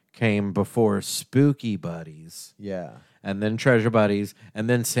Paws came before Spooky Buddies, yeah. and then Treasure Buddies, and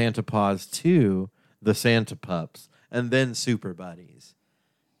then Santa Paws 2, the Santa Pups, and then Super Buddies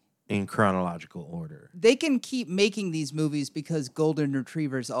in chronological order. They can keep making these movies because golden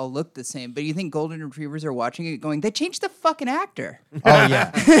retrievers all look the same, but you think golden retrievers are watching it going, they changed the fucking actor. Oh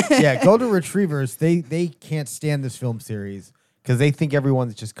yeah. Yeah, Golden Retrievers, they can't stand this film series because they think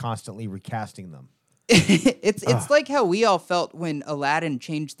everyone's just constantly recasting them. It's like how we all felt when Aladdin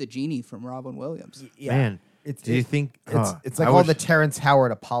changed the genie from Robin Williams. Yeah. Man, It's do you think it's like I all wish- the Terrence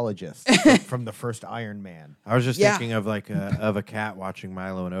Howard apologists from the first Iron Man. I was just Yeah. thinking of like a cat watching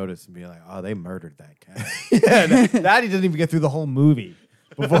Milo and Otis and be like, oh, they murdered that cat. Yeah, that he doesn't even get through the whole movie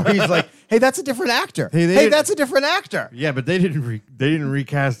before he's like, "Hey, that's a different actor. Hey, Hey, they- that's a different actor." Yeah, but they didn't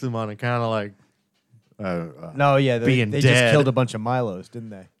recast him on account of like. No, yeah, Being they dead. just killed a bunch of Milos, didn't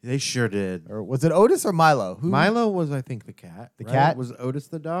they? They sure did. Or was it Otis or Milo? Who? Milo was, I think, the cat. The right? cat? Was Otis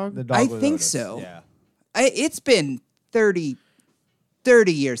the dog? The dog I was think Otis. so. Yeah. It's been 30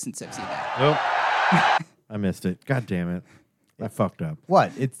 years since I've seen that. Oh, I missed it. God damn it. I fucked up.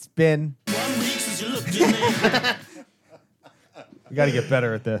 What? It's been. We got to get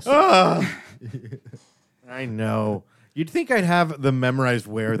better at this. I know. You'd think I'd have them memorized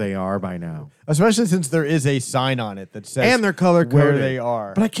where they are by now. Especially since there is a sign on it that says And they're color-coded. where they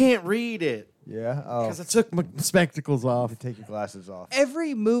are. But I can't read it. Yeah? Oh. Because I took my spectacles off. Take your glasses off.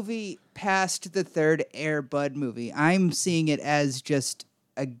 Every movie past the third Air Bud movie, I'm seeing it as just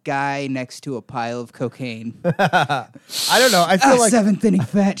a guy next to a pile of cocaine. I don't know. I feel like Seventh inning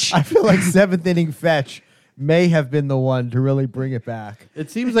fetch. I feel like seventh inning fetch may have been the one to really bring it back. It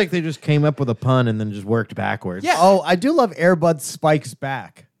seems like they just came up with a pun and then just worked backwards. Yeah. Oh, I do love Air Bud Spikes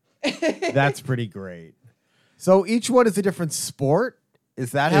Back. That's pretty great. So each one is a different sport?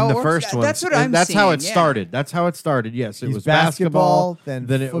 Is that how In it the works? first one. That's what I'm That's how seeing, it yeah. started. That's how it started. Yes, it He's was basketball, then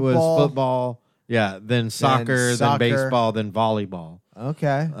it was football. football. Yeah, then soccer, then soccer. baseball, then volleyball.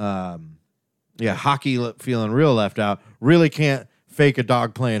 Okay. Yeah, hockey feeling real left out. Really can't fake a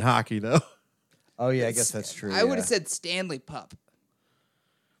dog playing hockey though. Oh yeah, I guess that's true. I would yeah. have said Stanley Pup.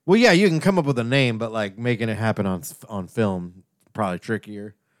 Well, yeah, you can come up with a name, but like making it happen on film probably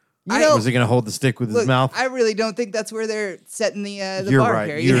trickier. You know, Was he going to hold the stick with his Look, mouth? I really don't think that's where they're setting the You're bar right.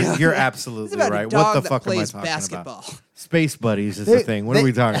 here. You're, you know? you're It's absolutely about right. a dog What the that fuck am I plays talking basketball. about? Space buddies is They- the thing. What they- are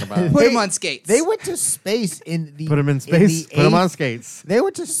we talking about? Put him on skates. They went to space in the Put him in the space. Put him on eighth- skates. They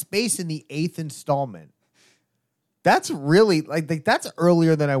went to space in the 8th installment. That's really like that's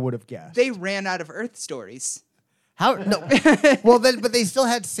earlier than I would have guessed. They ran out of Earth stories. How no? Well, but they still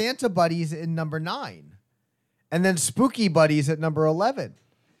had Santa buddies in number 9, and then Spooky buddies at number 11,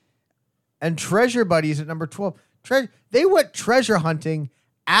 and Treasure buddies at number 12. They went treasure hunting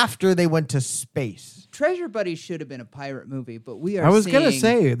after they went to space. Treasure Buddies should have been a pirate movie, but we are. I was going to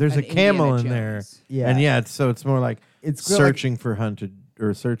say there's a an camel Indiana in there. Jones. Yeah. And yeah, so it's more like It's good, searching for hunted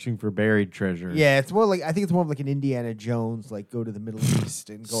or searching for buried treasure. Yeah, it's more like I think it's more of like an Indiana Jones, like go to the Middle East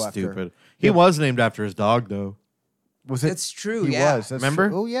and go after. Stupid. He was named after his dog though. Was it? That's true. He yeah. was. That's Remember?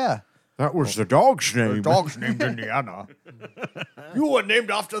 true. Oh yeah. That was the dog's name. Dog's named Indiana. You were named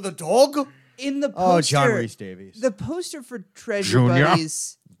after the dog? In the poster, Oh, John Rhys Davies. the poster for Treasure Junior.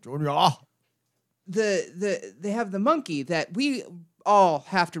 Buddies, Junior. they have the monkey that we all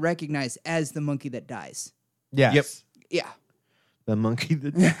have to recognize as the monkey that dies. Yes. Yep. Yeah, The monkey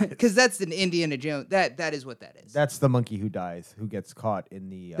that because that's an Indiana Jones. That is what that is. That's the monkey who dies, who gets caught in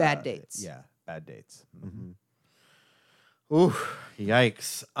the Bad dates. Yeah, bad dates. Ooh,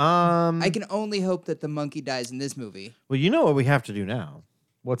 yikes. I can only hope that the monkey dies in this movie. Well, you know what we have to do now?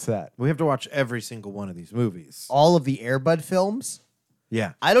 What's that? We have to watch every single one of these movies. All of the Air Bud films?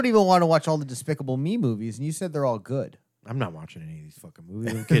 Yeah. I don't even want to watch all the Despicable Me movies, and you said they're all good. I'm not watching any of these fucking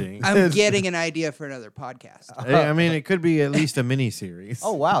movies. I'm kidding. I'm getting an idea for another podcast. I mean, it could be at least a mini series.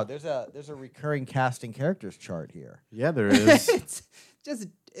 Oh wow, there's a recurring casting characters chart here. yeah, there is. It's just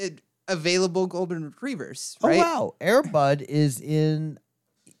available golden retrievers, right? Oh wow, Air Bud is in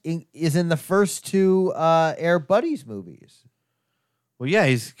the first 2 Air Buddies movies. Well, yeah,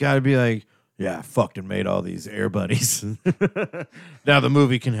 he's got to be like, yeah, I fucked and made all these air buddies. Now the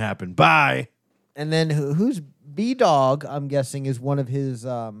movie can happen. Bye. And then who's B Dog? I'm guessing is one of his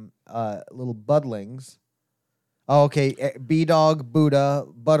little budlings. Oh, okay. B Dog, Buddha,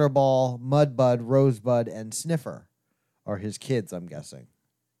 Butterball, Mudbud, Rosebud, and Sniffer are his kids. I'm guessing.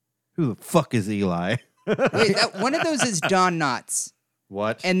 Who the fuck is Eli? Wait, one of those is Don Knotts,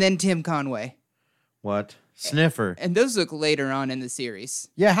 What? and then Tim Conway, What? Sniffer. and those look later on in the series.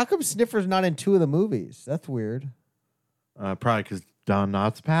 Yeah, how come Sniffer's not in 2 of the movies? That's weird. Probably because Don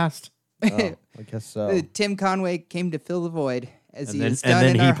Knotts passed. Oh, I guess so. Tim Conway came to fill the void, as And he then- has and done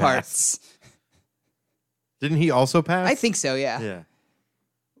then in he our passed. hearts. Didn't he also pass? I think so. Yeah. Yeah.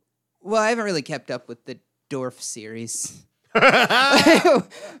 Well, I haven't really kept up with the Dorf series.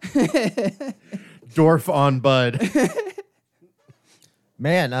 Dorf on Bud.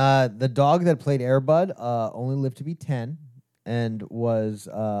 Man, the dog that played Air Bud only lived to be 10 and was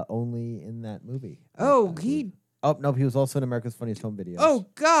only in that movie. Oh, he. Oh, nope, he was also in America's Funniest Home Videos. Oh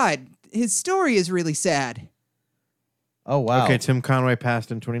God, his story is really sad. Oh, wow. Okay, Tim Conway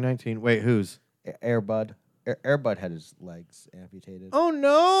passed in 2019. Wait, whose? Air Bud. Air Bud had his legs amputated. Oh, no.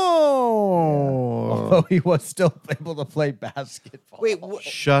 Although he was still able to play basketball. Wait,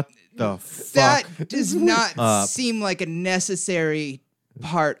 Shut the fuck that does not up. seem like a necessary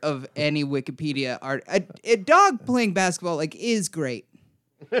part of any Wikipedia art. A dog playing basketball is great,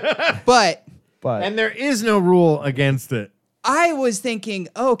 but But And there is no rule against it. I was thinking,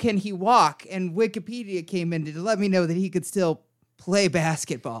 oh, can he walk? And Wikipedia came in to let me know that he could still play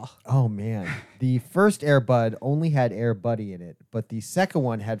basketball. Oh man, the first Air Bud only had Air Buddy in it, but the second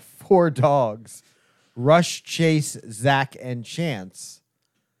one had 4 dogs: Rush, Chase, Zach, and Chance.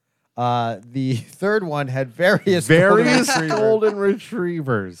 The third one had various golden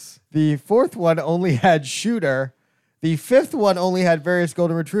retrievers. The fourth one only had Shooter. The fifth one only had various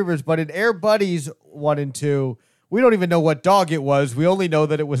golden retrievers, but in Air Buddies 1 and 2, we don't even know what dog it was. We only know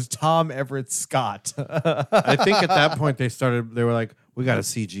that it was Tom Everett Scott. I think at that point they were like, we got to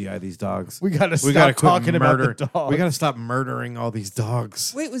CGI these dogs. We gotta We stop gotta quit talking about the dogs. We got to stop murdering all these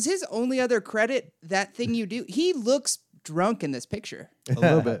dogs. Wait, was his only other credit that thing you do? He looks drunk in this picture. A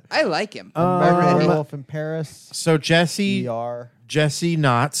little bit. I like him. Werewolf in Paris. So Jesse ER.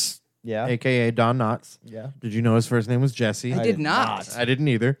 Knotts, Yeah. a.k.a. Don Knotts. Yeah. Did you know his first name was Jesse? I did not. I didn't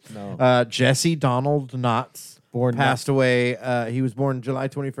either. No. Jesse Donald Knotts Born passed away. He was born July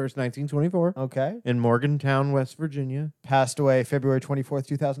 21st, 1924 Okay. in Morgantown, West Virginia. Passed away February 24th,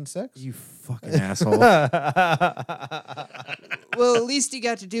 2006. You fucking asshole. Well, at least he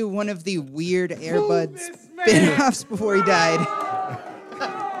got to do one of the weird Airbud spin-offs before he died.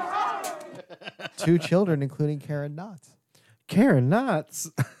 2 children, including Karen Knotts. Karen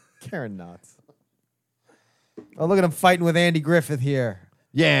Knotts. Karen Knotts. Oh, look at him fighting with Andy Griffith here.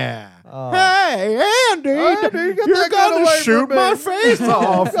 Yeah. Oh. Hey, Andy, Andy, get you're that gun going away to shoot from my me. face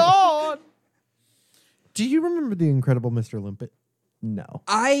off. God. Do you remember the Incredible Mr. Limpet? No.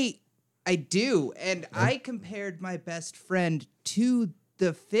 I do, and I compared my best friend to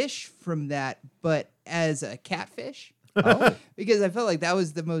the fish from that, but as a catfish. Oh. Because I felt like that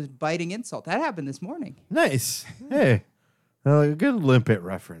was the most biting insult. That happened this morning. Nice. Hey, a good limpet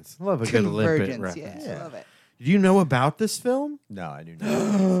reference. Love a good limpet Convergence, reference. yeah, I love it. Do you know about this film? No, I do not.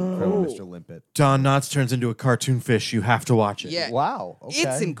 Incredible Mr. Limpet. Don Knotts turns into a cartoon fish. You have to watch it. Yeah. Wow. Okay.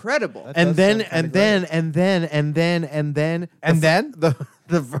 It's incredible. That And does then, sound kinda and great. then, and then, and then, and then, And then?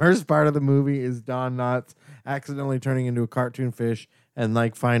 the first part of the movie is Don Knotts accidentally turning into a cartoon fish and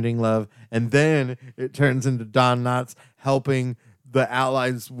like finding love, and then it turns into Don Knotts helping the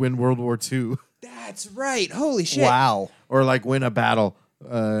Allies win World War II That's right. Holy shit. Wow. or like win a battle.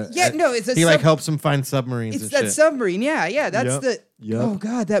 Yeah, no, it's a he like sub- helps him find submarines. It's and that shit. submarine. Yeah. That's Yep. the. Yep. Oh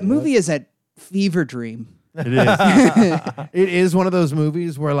god, that movie is a fever dream. It is. It is one of those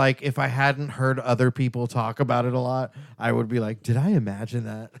movies where, like, if I hadn't heard other people talk about it a lot, I would be like, "Did I imagine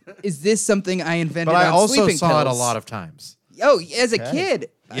that?" Is this something I invented? But I on also sleeping saw it a pills? lot of times. Oh, as a kid,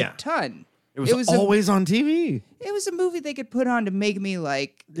 Yeah. a ton. It was a- always on TV. It was a movie they could put on to make me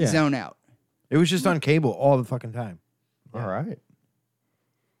like Yeah. zone out. It was just on cable all the fucking time. All right.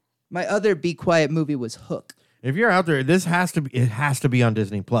 My other Be Quiet movie was Hook. If you're out there, it has to be on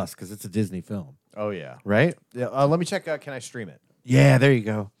Disney Plus because it's a Disney film, Oh, yeah. right? Yeah. Let me check out. Can I stream it? Yeah, there you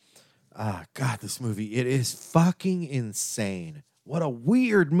go. God, this movie, it is fucking insane. What a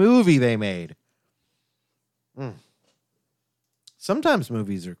weird movie they made. Sometimes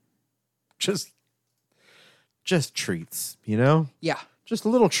movies are just treats, you know? Yeah. Just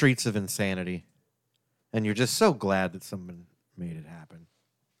little treats of insanity. And you're just so glad that someone made it happen.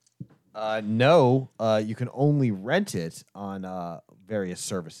 No. You can only rent it on various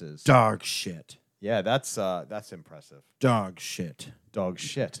services. Dog shit. Yeah, that's impressive. Dog shit. Dog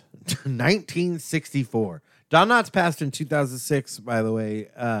shit. 1964. Don Knotts passed in 2006, by the way,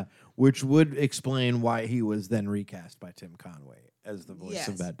 which would explain why he was then recast by Tim Conway as the voice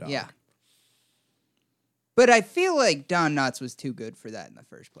of that dog. Yeah. But I feel like Don Knotts was too good for that in the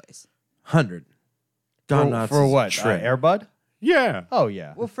first place. 100. Don Knotts For is what? Trey. Air Bud? Yeah. Oh,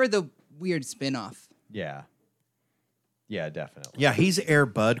 yeah. Well, for the weird spin-off. Yeah. Yeah, definitely. Yeah, he's Air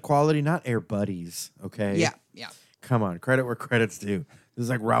Bud quality, not Air Buddies, okay? Yeah. Come on, credit where credit's due. This is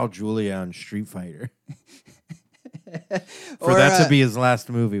like Raul Julia on Street Fighter. For Or, that to be his last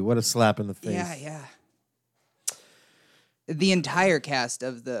movie, what a slap in the face. Yeah. The entire cast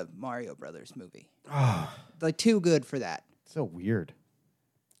of the Mario Brothers movie. Like, too good for that. So weird.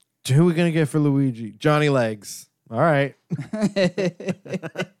 Who are we going to get for Luigi? Johnny Legs. All right.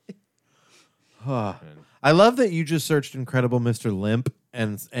 I love that you just searched Incredible Mr. Limp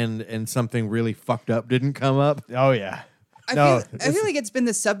and something really fucked up didn't come up. Oh, yeah. I feel like it's been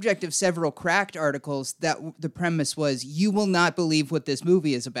the subject of several Cracked articles that the premise was, you will not believe what this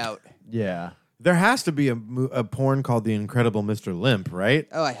movie is about. Yeah. There has to be a porn called The Incredible Mr. Limp, right?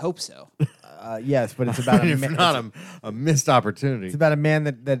 Oh, I hope so. Yes, but it's about If not a missed opportunity. it's about a man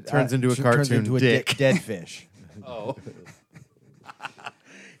that Turns into a turns cartoon into a dick. dead fish. Oh.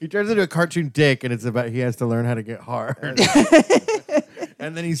 He turns into a cartoon dick, and it's about he has to learn how to get hard.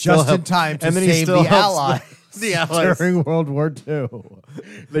 And then he's Just in time to save the Allies. The Allies. During World War II.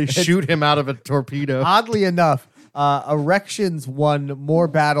 They shoot him out of a torpedo. Oddly enough, Erections won more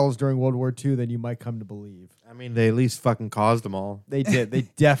battles during World War II than you might come to believe. I mean, they at least fucking caused them all. They did. They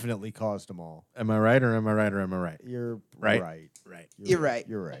definitely caused them all. Am I right or am I right or am I right? You're Right. right. Right. You're right.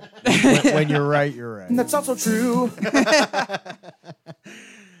 You're right. When you're right, you're right. That's also true.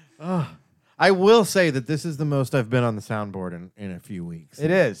 I will say that this is the most I've been on the soundboard in a few weeks. It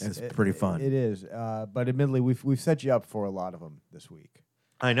is. It's pretty fun. It is. But admittedly, we've set you up for a lot of them this week.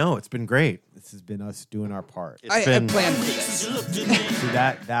 I know. It's been great. This has been us doing our part. I been- planned for this. See,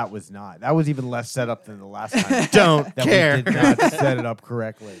 that was not. That was even less set up than the last time. Don't that care. we did not set it up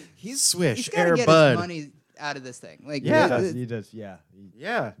correctly. He's Swish, He's got to Air get Bud. his money out of this thing. Like, Yeah. He does. Yeah.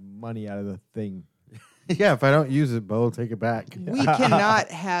 Yeah. Money out of the thing. Yeah, if I don't use it, Bo will take it back. we cannot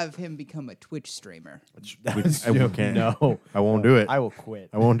have him become a Twitch streamer. I can't. No. I won't do it. I will quit.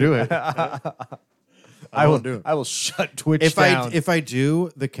 I won't do it. I will won't do it. I will shut Twitch If down. I do,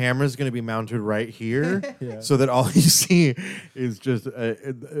 the camera's going to be mounted right here, so that all you see is just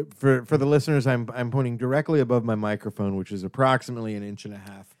for the listeners. I'm pointing directly above my microphone, which is approximately 1.5 inches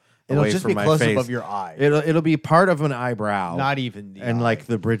It'll away just from be my close face. above your eye. It'll be part of an eyebrow, Not even the and eye. like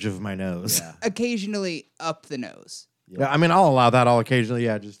the bridge of my nose. Yeah. Occasionally up the nose. Yeah, I mean, I'll allow that. I'll occasionally,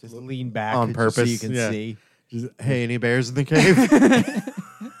 just lean back on just purpose so you can yeah. see. Just, hey, any bears in the cave?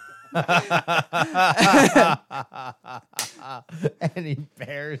 Any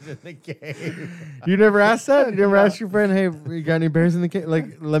bears in the cave? You never asked that? You never asked your friend, hey, you got any bears in the cave?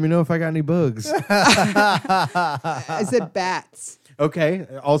 Like, let me know if I got any bugs. I said bats, Okay,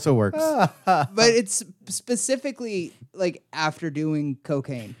 it also works. but it's specifically like after doing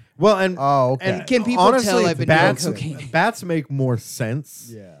cocaine. Well, and Oh, okay. and Can people honestly, tell I've been bats, doing cocaine? Bats make more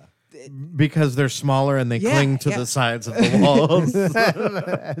sense Yeah. because they're smaller and they Yeah, cling to yeah. the sides of the walls.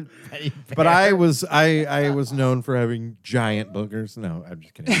 But I was known for having giant boogers. No, I'm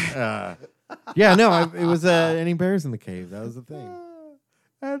just kidding. Yeah, no, it was any bears in the cave. That was the thing.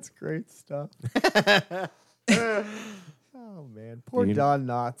 That's great stuff. Oh man, poor The- Don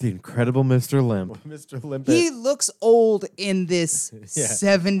Knotts, The incredible Mr. Limp. Mr. Limpet. He looks old in this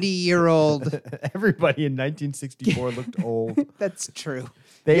 70-year-old. Everybody in 1964 looked old. That's true.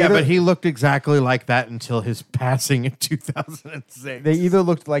 They Yeah, either, but he looked exactly like that until his passing in 2006. they either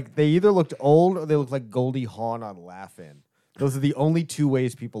looked old or they looked like Goldie Hawn on Laugh-In. Those are the only two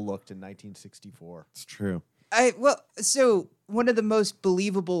ways people looked in 1964. It's true. So one of the most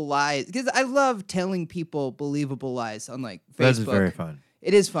believable lies, because I love telling people believable lies on like Facebook. That is very fun.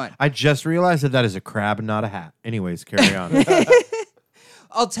 It is fun. I just realized that is a crab and not a hat. Anyways, carry on.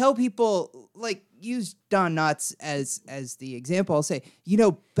 I'll tell people, like, use Don Knotts as the example. I'll say,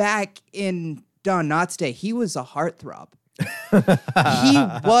 back in Don Knotts' day, he was a heartthrob. He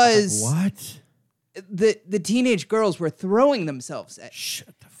was What? the teenage girls were throwing themselves at.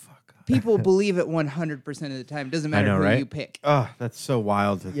 Shut the fuck up. People believe it 100% of the time. Doesn't matter know, who right? you pick. Oh, that's so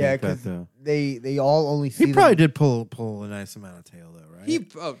wild to Yeah, think that because though. they all only see He probably them- did pull a nice amount of tail though,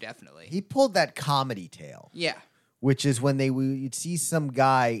 right? Definitely. He pulled that comedy tail. Yeah. Which is when you'd see some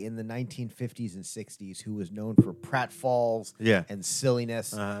guy in the 1950s and 60s who was known for pratfalls Yeah. and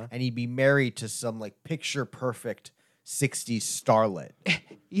silliness, Uh-huh. and he'd be married to some like picture perfect 60s starlet.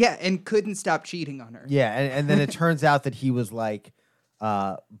 Yeah, and couldn't stop cheating on her. Yeah, and then it turns out that he was like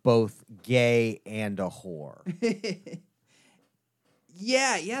both gay and a whore.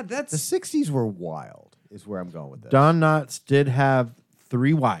 Yeah, The that's 60s were wild, is where I'm going with this. Don Knotts did have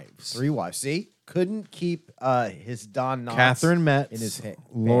 3 wives. 3 wives. See? Couldn't keep his Don Knotts Catherine Metz, in his head.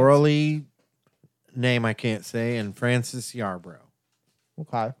 Laura Lee, name I can't say, and Frances Yarbrough.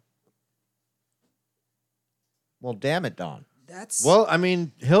 Okay. Well, damn it, Don. that's Well, I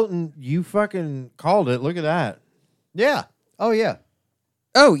mean, Hilton, you fucking called it. Look at that. Yeah. Oh, yeah.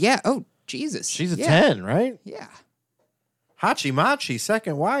 Oh yeah. Oh Jesus. She's a Yeah. 10, right? Yeah. Hachi Machi,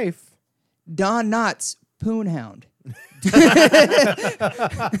 second wife. Don Knotts, Poonhound.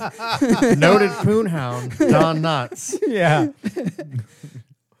 Noted poonhound, Don Knotts. Yeah.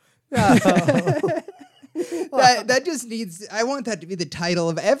 That just needs. I want that to be the title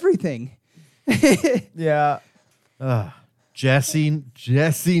of everything. Yeah. Jesse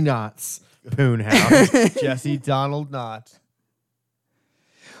Knotts, poonhound. Jesse Donald Knott.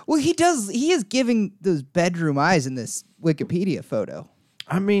 Well, he does. He is giving those bedroom eyes in this Wikipedia photo.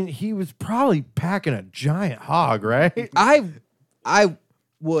 I mean, he was probably packing a giant hog, right? I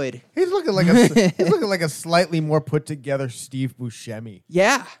would. He's looking like a slightly more put together Steve Buscemi.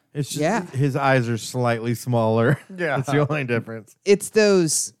 Yeah. It's just Yeah. his eyes are slightly smaller. Yeah. That's the only difference. It's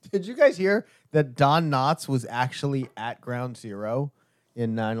those. Did you guys hear that Don Knotts was actually at Ground Zero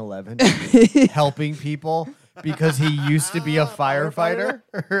in 9/11 helping people because he used to be a firefighter?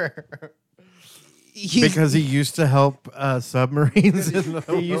 Because he used to help submarines in the,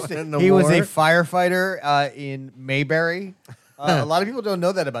 He was a war. firefighter in Mayberry. A lot of people don't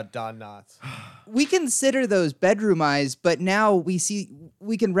know that about Don Knotts. we consider those bedroom eyes, but now we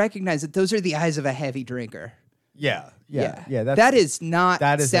can recognize that those are the eyes of a heavy drinker. Yeah. That is not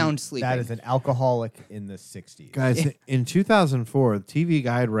sound sleeping. That is an alcoholic in the 60s. Guys, in 2004, TV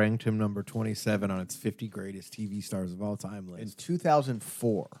Guide ranked him number 27 on its 50 greatest TV stars of all time In list.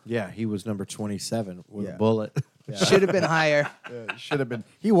 2004. Yeah, he was number 27 with Yeah. a bullet. Should have been higher. Should have been.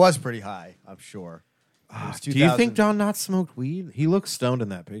 He was pretty high, I'm sure. It was Do you think 2000 Don Knotts smoked weed? He looks stoned in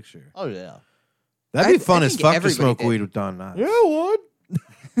that picture. Oh, yeah. That'd be I fun as think fuck to everybody smoke did. weed with Don Knotts. it would.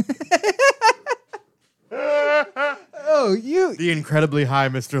 Oh, you The incredibly high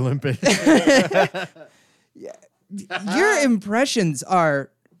Mr. Limpet. your impressions are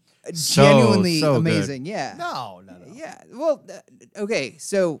So, genuinely so good. amazing. Yeah. No. Yeah. Well, okay.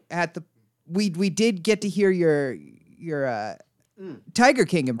 So at the we did get to hear your Tiger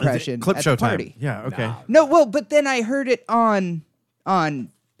King impression Clip at show the time. party. Yeah, okay. No, well, but then I heard it on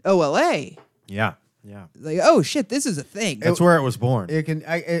OLA. Yeah. Like, oh shit, this is a thing. That's where it was born.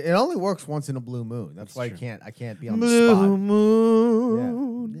 It only works once in a blue moon. That's why true. I can't be on the Blue spot.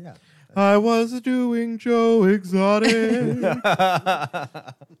 moon. Yeah. I was doing Joe Exotic.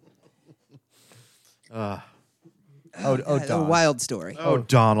 Oh, a Don. wild story. Oh,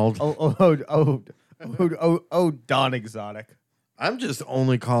 Donald. Don Exotic. I'm just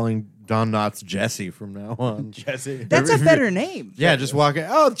only calling Don Knotts Jesse from now on. Jesse. That's a better name. Yeah, just walking.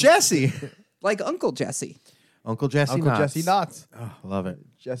 Oh, Jesse. Like Uncle Jesse. Uncle Jesse Uncle Knotts. Jesse Knotts. Oh, love it.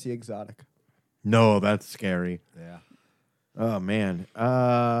 Jesse Exotic. No, that's scary. Yeah. Oh, man.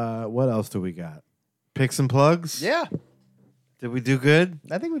 What else do we got? Picks and plugs? Yeah. Did we do good?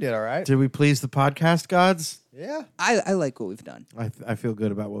 I think we did all right. Did we please the podcast gods? Yeah. I like what we've done. I feel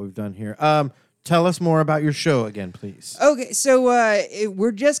good about what we've done here. Tell us more about your show again, please. Okay, so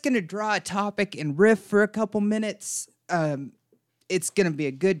we're just gonna draw a topic and riff for a couple minutes. It's gonna be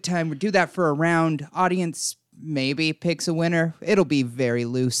a good time. We'll do that for a round. Audience maybe picks a winner. It'll be very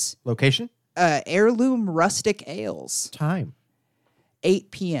loose. Location? Heirloom Rustic Ales, Time. 8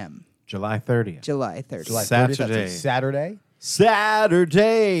 p.m. July 30th. July 30th. July 30th, that's a Saturday. Saturday.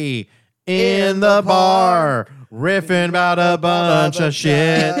 Saturday in the bar, riffing about a bunch of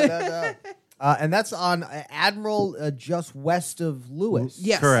shit. And that's on Admiral just west of Lewis.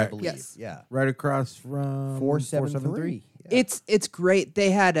 Yes, Correct. I believe. yes. Yeah. Right across from 473. It's great.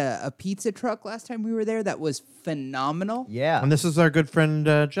 They had a pizza truck last time we were there that was phenomenal. Yeah. And this is our good friend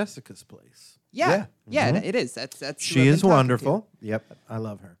Jessica's place. Yeah, it is. That's who She I've been is talking to. wonderful. Yep, I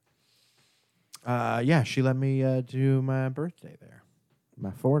love her. Yeah, she let me do my birthday there,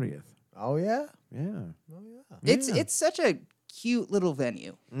 my 40th. Oh, yeah. Yeah. It's such a cute little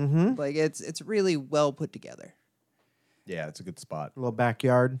venue. Mm-hmm. Like it's really well put together. Yeah, it's a good spot. A little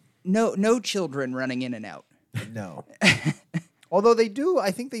backyard. No children running in and out. No. Although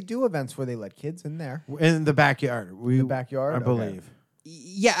I think they do events where they let kids in there. In the backyard. The backyard? I Okay. believe.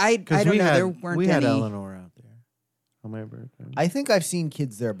 Yeah, I don't know. There weren't we had any. Eleanor out there on my birthday. I think I've seen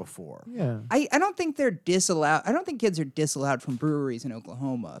kids there before. Yeah. I don't think they're disallowed. I don't think kids are disallowed from breweries in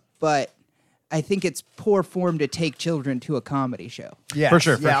Oklahoma, but I think it's poor form to take children to a comedy show. Yeah, For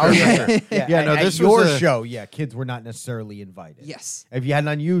sure, Yeah, for oh, sure, yeah. for sure. Yeah, Yeah, no, at this was your a- show. Yeah, kids were not necessarily invited. Yes. If you had an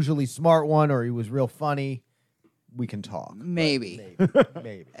unusually smart one or he was real funny, we can talk. Maybe.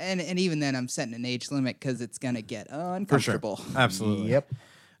 Maybe. And even then, I'm setting an age limit because it's gonna get For sure. uncomfortable. Absolutely. Yep.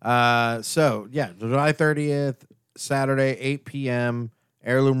 So, yeah, July 30th, Saturday, 8 p.m.,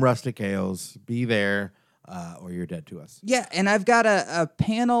 Heirloom Rustic Ales. Be there or you're dead to us. Yeah, and I've got a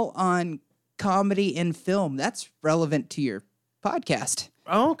panel on comedy and film that's relevant to your podcast.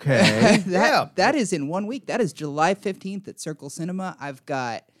 Okay. That is in 1 week. That is July 15th at Circle Cinema. I've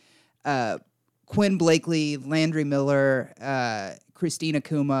got Quinn Blakely, Landry Miller, Christina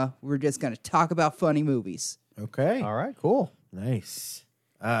Kuma. We're just going to talk about funny movies. Okay. All right, cool. Nice.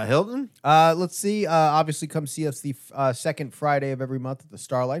 Hilton? Let's see. Obviously, come see us the second Friday of every month at the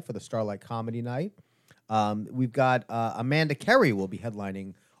Starlight for the Starlight Comedy Night. We've got Amanda Carey will be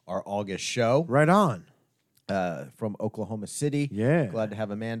headlining our August show Right on. from Oklahoma City. Yeah. Glad to have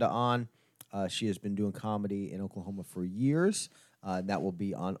Amanda on. She has been doing comedy in Oklahoma for years. That will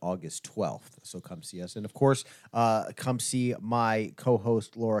be on August 12th. So come see us. And of course, come see my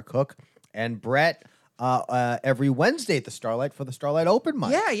co-host Laura Cook and Brett every Wednesday at the Starlight for the Starlight Open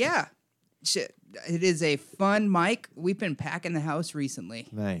Mic. Yeah. Shit. It is a fun mic. We've been packing the house recently.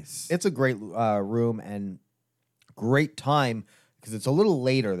 Nice. It's a great room and great time because it's a little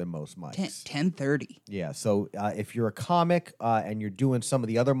later than most mics. 10:30. Yeah, so if you're a comic and you're doing some of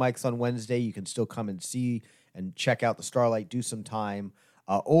the other mics on Wednesday, you can still come and see and check out the Starlight, do some time.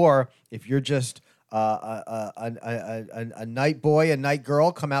 Or if you're just a night boy, a night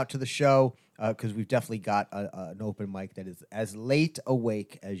girl, come out to the show because we've definitely got an open mic that is as late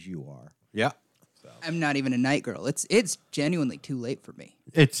awake as you are. Yeah. I'm not even a night girl. It's genuinely too late for me.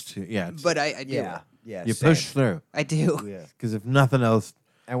 It's But I do. Yeah, yeah. you same. push through I do. Yeah, because if nothing else,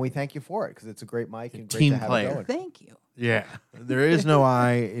 and we thank you for it because it's a great mic and great Team to have player. it going. Thank you. yeah, there is no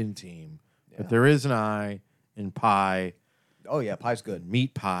I in team, but there is an I in pie, Oh yeah, pie's good.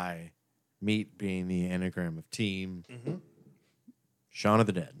 meat pie, meat being the anagram of team. Shaun of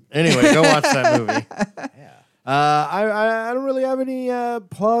the Dead. Anyway, go watch that movie. Yeah. I don't really have any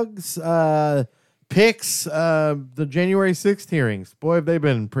plugs, picks. The January 6th hearings, boy, have they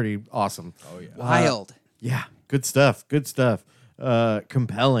been pretty awesome. Oh yeah. Wild. Yeah, good stuff. Good stuff.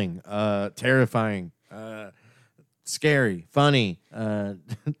 Compelling, terrifying, scary, funny,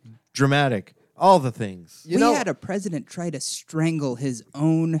 dramatic, all the things. We had a president try to strangle his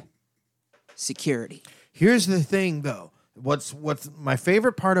own security. Here's the thing, though. What's my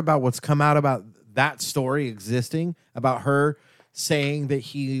favorite part about what's come out about that story existing, about her saying that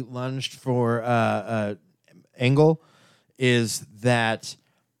he lunged for Engel, is that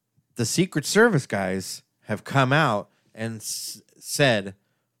the Secret Service guys have come out and said,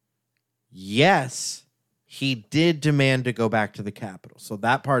 yes, he did demand to go back to the Capitol. So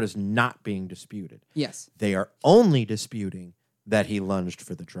that part is not being disputed. Yes. They are only disputing that he lunged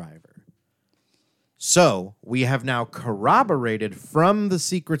for the driver. So we have now corroborated from the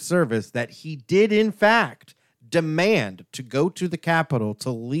Secret Service that he did, in fact, demand to go to the Capitol to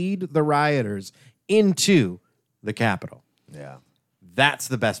lead the rioters into the Capitol. Yeah. That's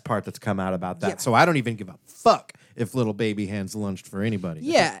the best part that's come out about that. Yeah. So I don't even give a fuck if little baby hands lunged for anybody.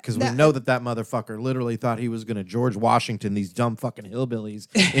 Yeah, Because we know that motherfucker literally thought he was going to George Washington these dumb fucking hillbillies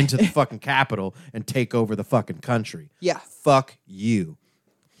into the fucking Capitol and take over the fucking country. Yeah. Fuck you.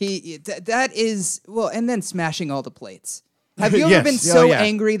 That is, well, and then smashing all the plates. Have you ever Yes. been Oh, so yeah.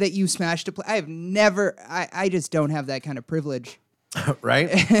 angry that you smashed a plate? I have never, I just don't have that kind of privilege. Right?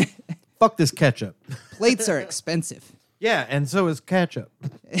 Fuck this ketchup. Plates are expensive. Yeah, and so is ketchup.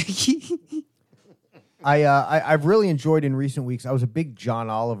 I've really enjoyed in recent weeks. I was a big John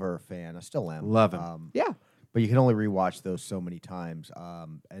Oliver fan. I still am. Love him. Yeah. But you can only rewatch those so many times.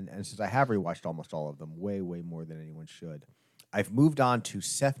 And since I have rewatched almost all of them, way, way more than anyone should, I've moved on to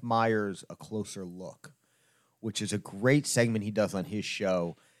Seth Meyers' A Closer Look, which is a great segment he does on his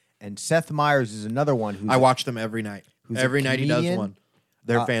show. And Seth Meyers is another one who's I watch them every night. Who's a Every night he does comedian. one.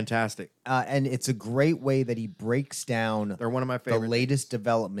 They're fantastic. and it's a great way that he breaks down They're one of my the favorite. latest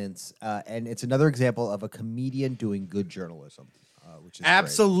developments. And it's another example of a comedian doing good journalism, which is great.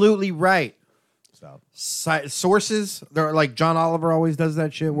 Absolutely right. So Sources, they're like John Oliver always does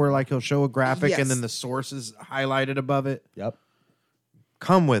that shit where like he'll show a graphic Yes. and then the source is highlighted above it. yep.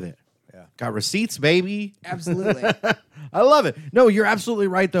 Come with it. Yeah. Got receipts, baby. Absolutely. I love it. No, you're absolutely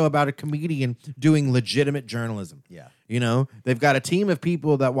right, though, about a comedian doing legitimate journalism. Yeah. You know, they've got a team of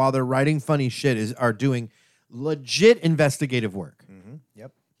people that while they're writing funny shit are doing legit investigative work.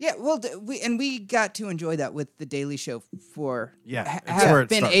 Yep. Yeah, well, we got to enjoy that with the Daily Show for Yeah, it's where have it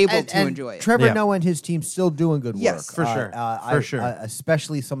been starts. able to enjoy it. Trevor Yeah. Noah and his team still doing good work. Yes. For sure. For sure.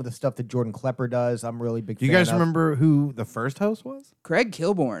 Especially some of the stuff that Jordan Klepper does. I'm really big Do you fan guys of. remember who the first host was? Craig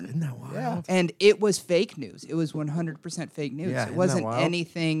Kilborn. Isn't that wild? Yeah. And it was fake news. It was 100% fake news. Yeah, It isn't wasn't that wild?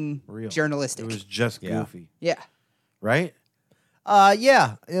 anything Real. journalistic. It was just Yeah. goofy, yeah. right?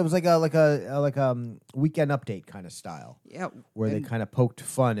 Yeah, it was like a weekend update kind of style, Yeah. where they and kind of poked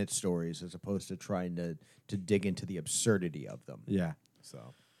fun at stories as opposed to trying to dig into the absurdity of them. Yeah.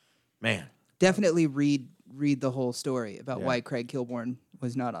 So Man. definitely read the whole story about Yeah. why Craig Kilborn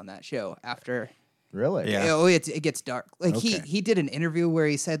was not on that show after. really, Yeah. Oh, it gets dark. Like Okay. he did an interview where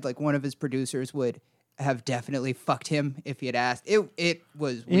he said like one of his producers would have definitely fucked him if he had asked. It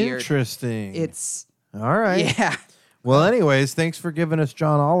was weird. Interesting. It's all right. yeah. Well, anyways, thanks for giving us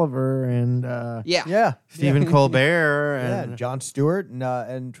John Oliver and Yeah. yeah, Stephen Colbert yeah, and Jon Stewart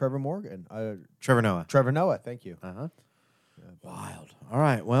and Trevor Morgan, Trevor Noah. Trevor Noah. Thank you, Wild. All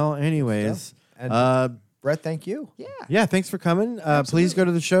right. Well, anyways, And- Brett. Thank you. Yeah. yeah, thanks for coming. Please go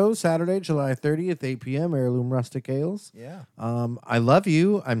to the show Saturday, July 30th, 8 p.m., Heirloom Rustic Ales. Yeah. I love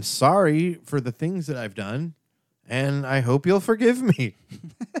you. I'm sorry for the things that I've done, and I hope you'll forgive me.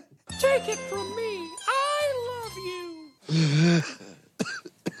 Take it from me. I love you.